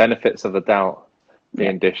of benefits of the doubt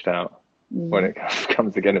being dished out when it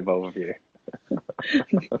comes to get involved with you.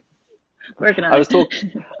 Working on I was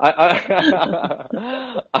talking.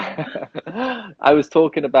 I was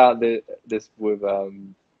talking about this with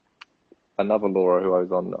another Laura who I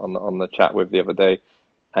was on the chat with the other day,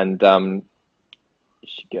 and what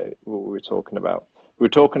were we talking about? We were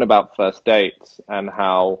talking about first dates and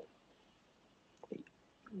how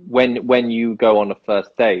when you go on a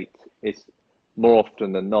first date, it's more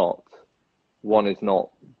often than not one is not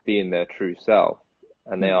being their true self.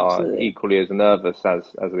 And they are equally as nervous as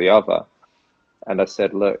the other. And I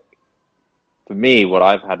said, look, for me, what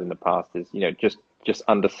I've had in the past is, just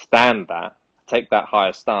understand that, take that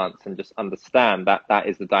higher stance and just understand that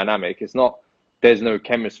is the dynamic. It's not, there's no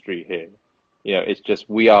chemistry here. It's just,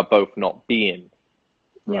 we are both not being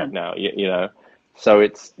right now, So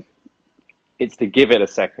it's to give it a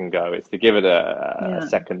second go. It's to give it a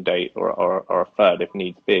second date or a third if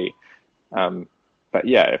needs be. But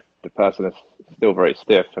yeah, if the person is still very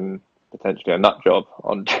stiff and potentially a nut job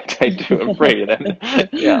on day 2 and 3, then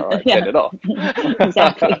get it off.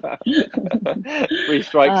 Exactly. 3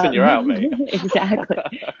 strikes and you're out, mate. Exactly.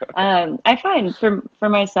 I find for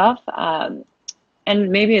myself, and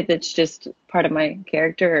maybe it's just part of my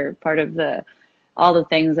character or part of all the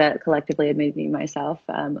things that collectively have made me myself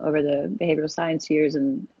over the behavioral science years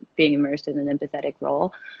and being immersed in an empathetic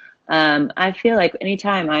role. I feel like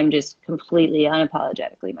anytime I'm just completely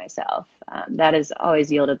unapologetically myself, that has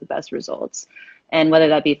always yielded the best results. And whether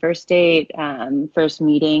that be first date, first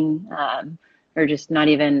meeting, or just not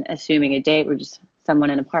even assuming a date, we're just someone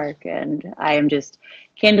in a park. And I am just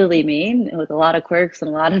candidly me with a lot of quirks and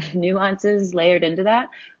a lot of nuances layered into that.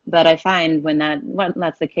 But I find when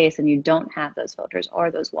that's the case and you don't have those filters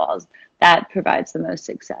or those walls, that provides the most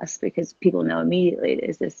success, because people know immediately,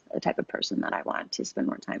 is this a type of person that I want to spend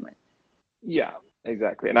more time with? Yeah,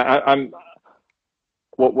 exactly. And I'm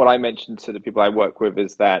what I mentioned to the people I work with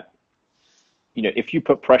is that, if you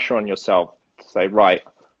put pressure on yourself to say, right,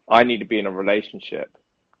 I need to be in a relationship,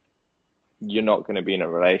 you're not going to be in a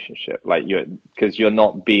relationship, because you're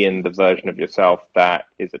not being the version of yourself that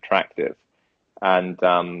is attractive. And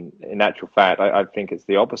in actual fact, I think it's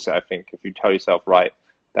the opposite. I think if you tell yourself, right,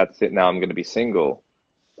 that's it, now I'm going to be single,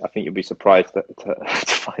 I think you'll be surprised to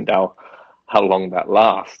find out how long that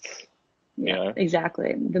lasts. Yeah,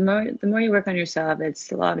 exactly. The more you work on yourself, it's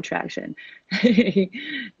the law of attraction.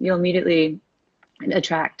 You'll immediately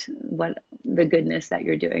attract what the goodness that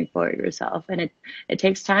you're doing for yourself. And it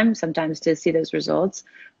takes time sometimes to see those results.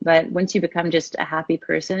 But once you become just a happy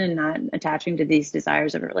person and not attaching to these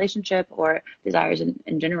desires of a relationship or desires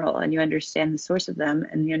in general, and you understand the source of them,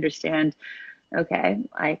 and you understand, okay,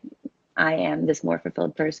 I am this more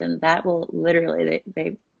fulfilled person, that will literally,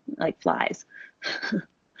 they like flies.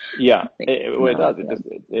 Yeah, it does.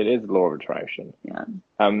 It is the law of attraction. Yeah.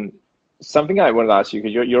 Something I wanted to ask you,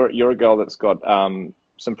 because you're a girl that's got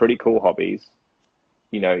some pretty cool hobbies.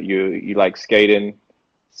 You like skating,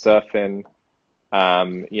 surfing.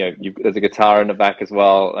 There's a guitar in the back as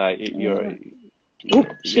well.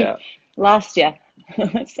 Yeah. Lost you.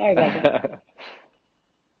 Sorry about that.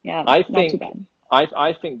 Yeah, I not too think bad.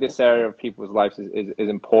 I think this area of people's lives is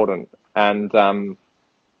important, and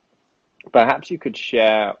perhaps you could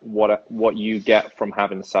share what you get from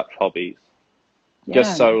having such hobbies.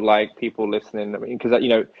 Just so like people listening, because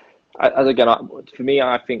for me,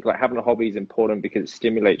 I think like having a hobby is important because it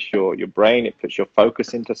stimulates your brain, it puts your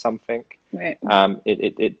focus into something. Right.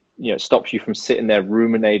 It stops you from sitting there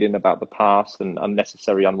ruminating about the past and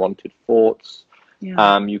unnecessary unwanted thoughts.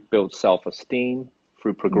 Yeah. You build self-esteem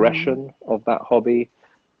through progression of that hobby,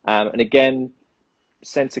 and again,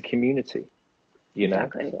 sense of community.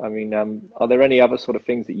 Exactly. I mean, are there any other sort of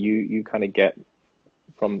things that you kind of get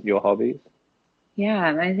from your hobbies?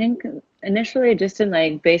 Yeah, I think initially, just in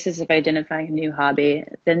like basis of identifying a new hobby,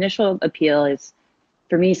 the initial appeal is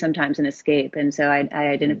for me sometimes an escape, and so I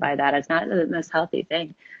identify that as not the most healthy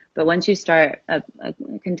thing. But once you start a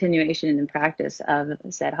continuation and practice of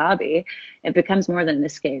said hobby, it becomes more than an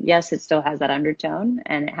escape. Yes, it still has that undertone,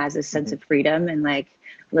 and it has a sense of freedom and like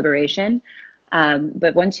liberation.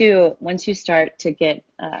 But once you start to get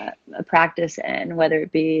a practice in, whether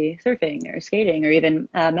it be surfing or skating or even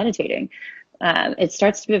meditating, it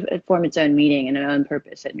starts to form its own meaning and an own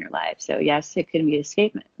purpose in your life. So yes, it can be an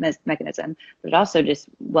escape mechanism, but it also just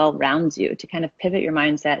well rounds you to kind of pivot your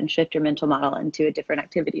mindset and shift your mental model into a different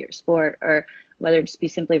activity or sport, or whether it just be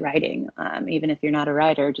simply writing, even if you're not a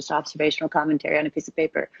writer, just observational commentary on a piece of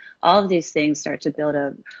paper. All of these things start to build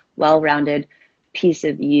a well-rounded piece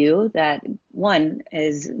of you that, one,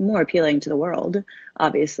 is more appealing to the world,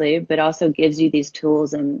 obviously, but also gives you these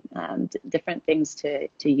tools and different things to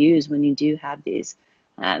use when you do have these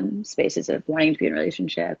spaces of wanting to be in a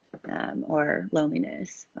relationship or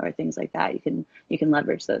loneliness or things like that. You can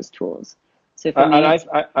leverage those tools. So for me,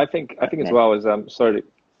 I think as well as sorry to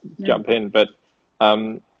jump in, but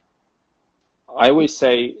I always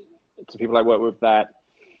say to people I work with that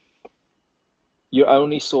your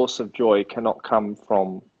only source of joy cannot come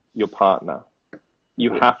from your partner.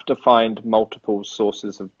 You have to find multiple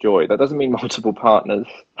sources of joy. That doesn't mean multiple partners.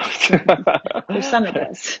 For some it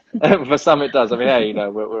does. For some it does. I mean, hey,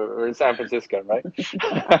 we're in San Francisco, right? Here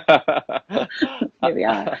we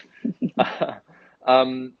are.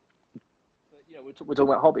 We're talking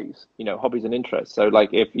about hobbies, hobbies and interests. So like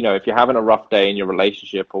if you're having a rough day in your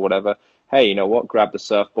relationship or whatever, hey, you know what, grab the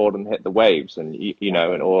surfboard and hit the waves and,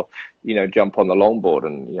 or jump on the longboard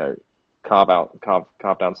and, carve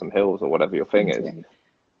down some hills or whatever your thing is. Did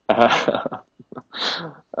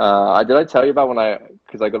I tell you about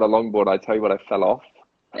because I got a longboard, I tell you what I fell off?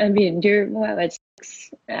 I mean,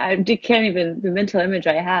 I can't even, the mental image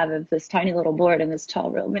I have of this tiny little board and this tall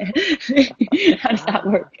real man. How does that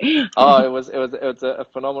work? Oh, it was a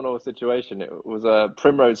phenomenal situation. It was a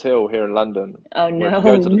Primrose Hill here in London. Oh no! You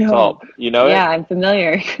go to the top. You know it? Yeah, I'm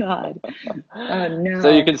familiar. God. Oh no! So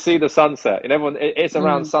you can see the sunset, and it's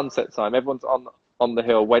around sunset time. Everyone's on the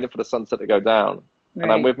hill waiting for the sunset to go down, right.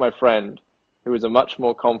 And I'm with my friend, who is a much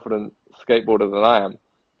more confident skateboarder than I am.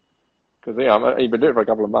 Because he'd been doing it for a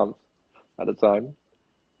couple of months at the time.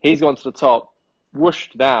 He's gone to the top.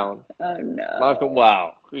 whooshed down. Oh no. And I thought,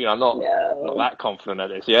 wow, I'm not that confident at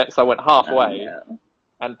this yet. So I went halfway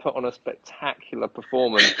and put on a spectacular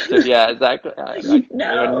performance. Yeah, exactly.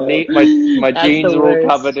 No. My That's jeans the are all worst.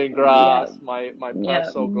 covered in grass. Yeah. My Yeah.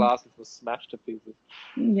 parasol glasses were smashed to pieces.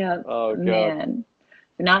 Yeah. Oh god. Man.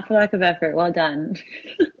 Not for lack of effort. Well done.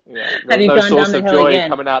 Yeah. Have There's you no gone down source the of hill joy again?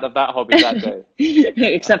 coming out of that hobby that day.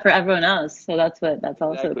 Except for everyone else. So that's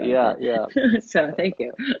also Exactly. good. Yeah. So thank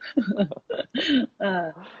you.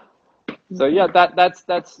 So yeah, that's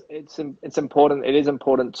it's important. It is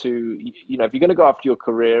important to, if you're going to go after your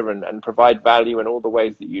career and provide value in all the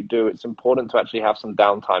ways that you do, it's important to actually have some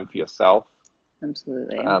downtime for yourself.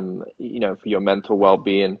 Absolutely. For your mental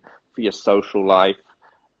well-being, for your social life,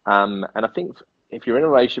 and I think if you're in a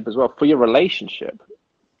relationship as well, for your relationship,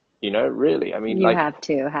 really, I mean, you have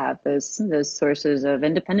to have those sources of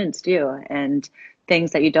independence too, and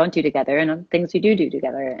things that you don't do together and things you do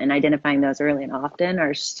together, and identifying those early and often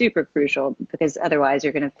are super crucial, because otherwise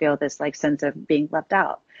you're going to feel this like sense of being left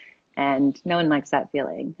out, and no one likes that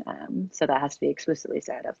feeling. So that has to be explicitly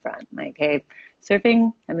said up front, like, hey,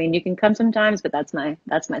 surfing, I mean, you can come sometimes, but that's my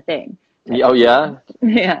thing. Oh yeah.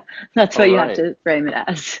 Yeah, that's what All you right. have to frame it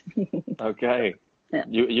as. Okay. Yeah.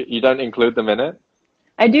 You don't include them in it?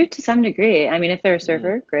 I do to some degree. I mean, if they're a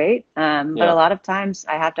surfer, great. But a lot of times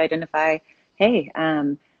I have to identify, hey,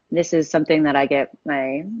 this is something that I get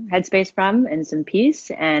my headspace from and some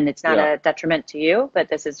peace, and it's not a detriment to you, but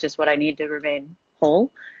this is just what I need to remain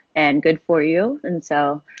whole and good for you. And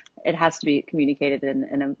so it has to be communicated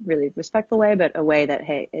in a really respectful way, but a way that,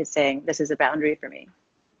 hey, is saying this is a boundary for me.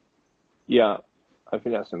 Yeah, I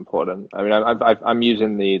think that's important. I mean, I'm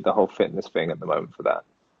using the whole fitness thing at the moment for that.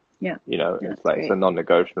 Yeah. It's like, it's a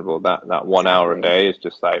non-negotiable. That 1 hour a day is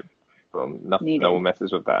just like, boom, no one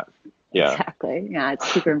messes with that. Yeah. Exactly. Yeah, it's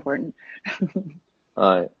super important.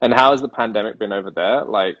 And how has the pandemic been over there?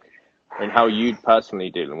 Like, I mean, how are you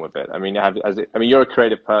personally dealing with it? I mean, you're a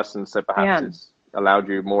creative person, so perhaps it's allowed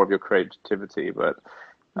you more of your creativity, but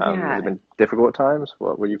has it been difficult at times?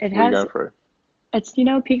 What were you going through? It's,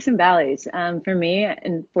 peaks and valleys. For me,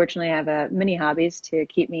 unfortunately, I have many hobbies to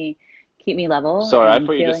keep me level. Sorry, I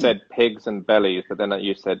thought you just said pigs and bellies, but then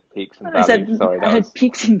you said peaks and valleys. I had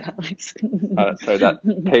peaks and valleys. Sorry, that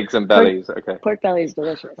pigs and bellies. Okay. Pork belly is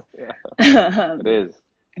delicious. Yeah, it is.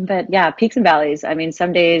 But yeah, peaks and valleys. I mean,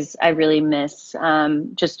 some days I really miss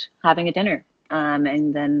just having a dinner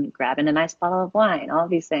and then grabbing a nice bottle of wine, all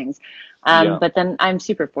these things. But then I'm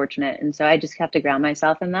super fortunate. And so I just have to ground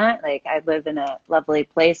myself in that. Like, I live in a lovely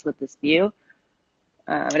place with this view.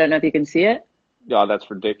 I don't know if you can see it. Yeah, that's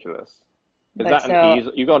ridiculous. Is that an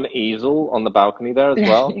easel? You got an easel on the balcony there as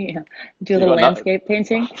well? Yeah. Do a little landscape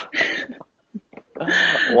painting.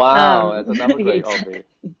 Wow, that's another great hobby.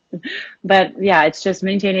 But yeah, it's just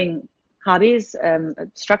maintaining hobbies,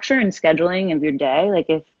 structure and scheduling of your day. Like,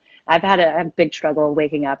 if I've had a big struggle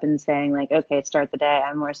waking up and saying like, okay, start the day.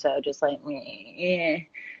 I'm more so just like,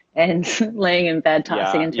 and laying in bed,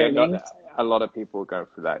 tossing and turning. A lot of people go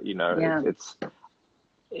through that,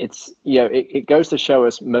 it goes to show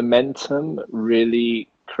us momentum really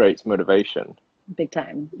creates motivation. Big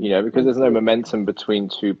time. Because there's no momentum between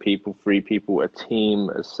two people, three people, a team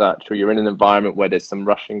as such, or you're in an environment where there's some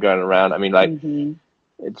rushing going around. I mean, like,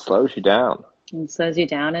 it slows you down. It slows you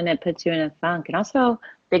down and it puts you in a funk. And also,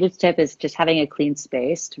 biggest tip is just having a clean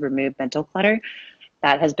space to remove mental clutter.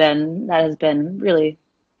 That has been really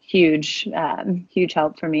huge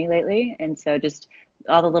help for me lately. And so just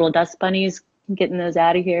all the little dust bunnies, getting those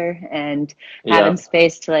out of here and having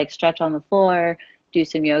space to like stretch on the floor, do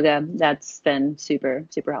some yoga. That's been super,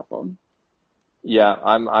 super helpful. Yeah,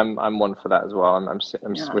 I'm one for that as well.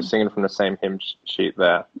 We're singing from the same hymn sheet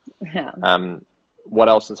there. Yeah. What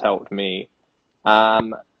else has helped me?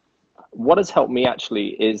 What has helped me actually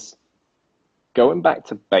is going back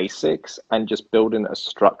to basics and just building a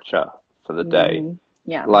structure for the day.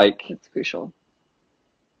 Yeah, like, it's crucial.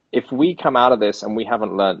 If we come out of this and we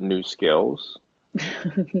haven't learned new skills,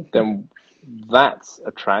 then that's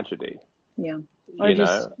a tragedy. Yeah. Or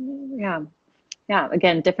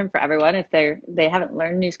again, different for everyone. If they haven't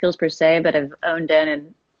learned new skills per se, but have owned in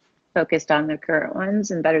and focused on the current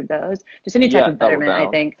ones and bettered those. Just any type of betterment, I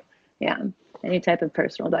think. Yeah. Any type of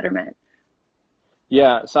personal betterment.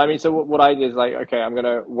 Yeah. So, I mean, so what I did is like, okay, I'm going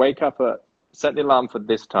to wake up set the alarm for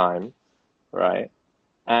this time, right?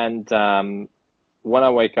 And when I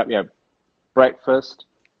wake up, breakfast,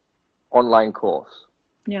 online course.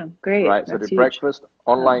 Yeah, great. Right. So do breakfast,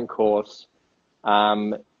 online course,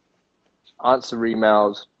 answer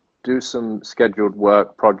emails, do some scheduled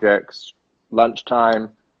work projects,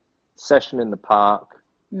 lunchtime, session in the park,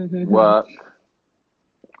 work.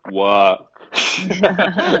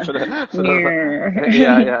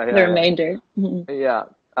 The remainder. Yeah.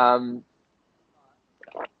 Really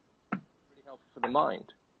helpful for the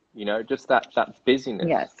mind. Just that busyness.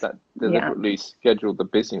 Yes. That deliberately scheduled the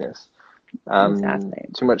busyness. Exactly.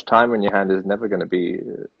 Too much time in your hand is never going to be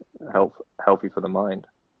healthy for the mind.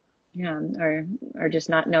 Yeah, or just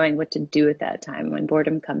not knowing what to do at that time when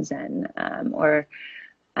boredom comes in, or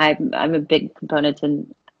I'm a big proponent to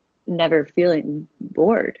never feeling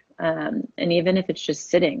bored, and even if it's just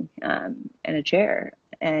sitting in a chair,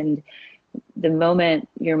 and the moment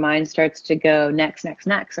your mind starts to go next,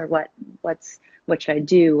 or what should I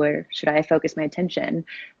do? Where should I focus my attention?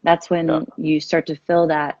 That's when you start to fill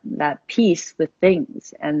that peace with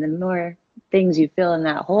things, and the more things you fill in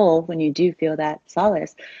that hole, when you do feel that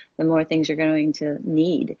solace, the more things you're going to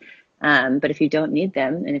need. But if you don't need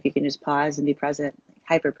them, and if you can just pause and be present,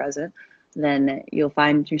 hyper present, then you'll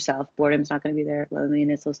find yourself, boredom's not going to be there,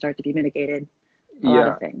 loneliness will start to be mitigated, a lot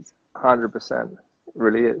of things. 100%,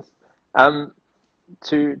 really is.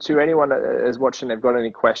 To anyone that is watching, they've got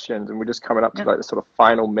any questions, and we're just coming up to like the sort of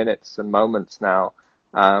final minutes and moments now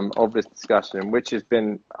of this discussion, which has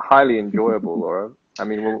been highly enjoyable, Laura. I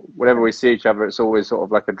mean, whenever we see each other, it's always sort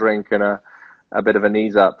of like a drink and a bit of an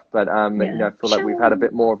ease up. But I feel like we've had a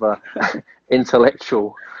bit more of a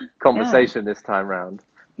intellectual conversation this time round.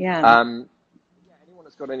 Anyone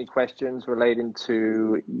that's got any questions relating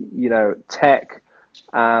to tech,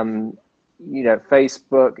 Facebook,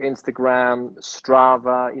 Instagram,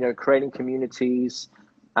 Strava, creating communities,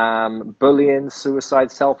 bullying, suicide,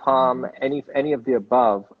 self-harm, any of the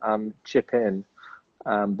above, chip in.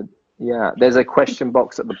 But yeah, there's a question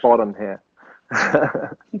box at the bottom here.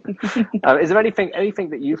 Is there anything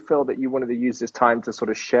that you feel that you wanted to use this time to sort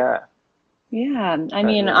of share? Yeah, I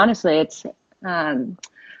mean, honestly, it's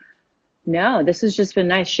no, this has just been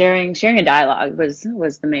nice. Sharing a dialogue was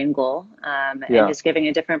the main goal, and just giving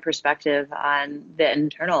a different perspective on the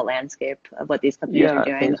internal landscape of what these companies are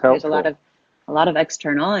doing. There's a lot of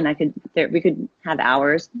external, and we could have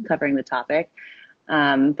hours covering the topic.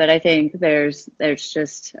 But I think there's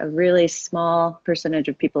just a really small percentage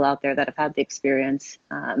of people out there that have had the experience,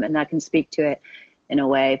 and that can speak to it in a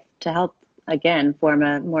way to help, again, form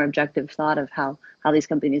a more objective thought of how these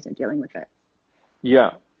companies are dealing with it.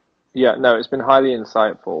 Yeah, no, it's been highly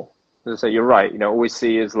insightful. As I say, you're right. All we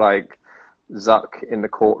see is like Zuck in the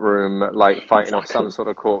courtroom, like fighting off some sort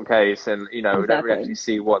of court case, and we don't really actually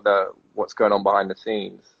see what's going on behind the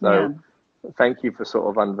scenes. So thank you for sort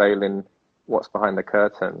of unveiling what's behind the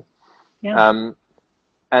curtain. And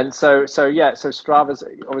so Strava's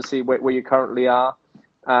obviously where you currently are.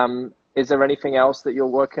 Is there anything else that you're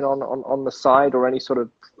working on the side, or any sort of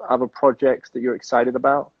other projects that you're excited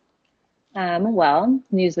about? Well,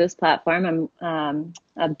 use this platform.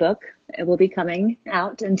 A book, it will be coming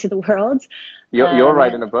out into the world. You're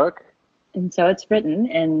writing a book? And so it's written,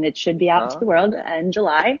 and it should be out to the world in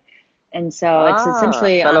July. And so it's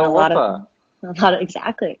essentially on a lot of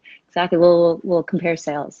exactly. We'll compare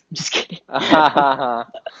sales. I'm just kidding.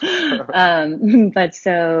 But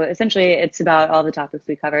so essentially it's about all the topics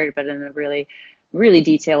we covered, but in a really, really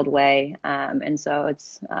detailed way. And so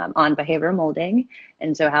it's on behavioral molding.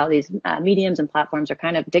 And so how these mediums and platforms are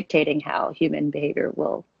kind of dictating how human behavior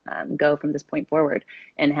will go from this point forward,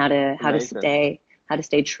 and how to stay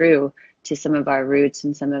true to some of our roots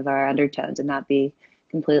and some of our undertones, and not be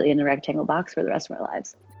completely in the rectangle box for the rest of our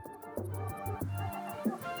lives.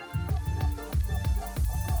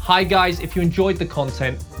 Hi guys, if you enjoyed the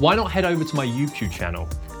content, why not head over to my YouTube channel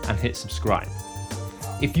and hit subscribe.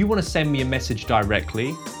 If you want to send me a message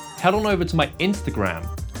directly, head on over to my Instagram,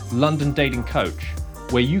 London Dating Coach,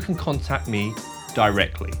 where you can contact me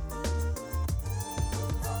directly.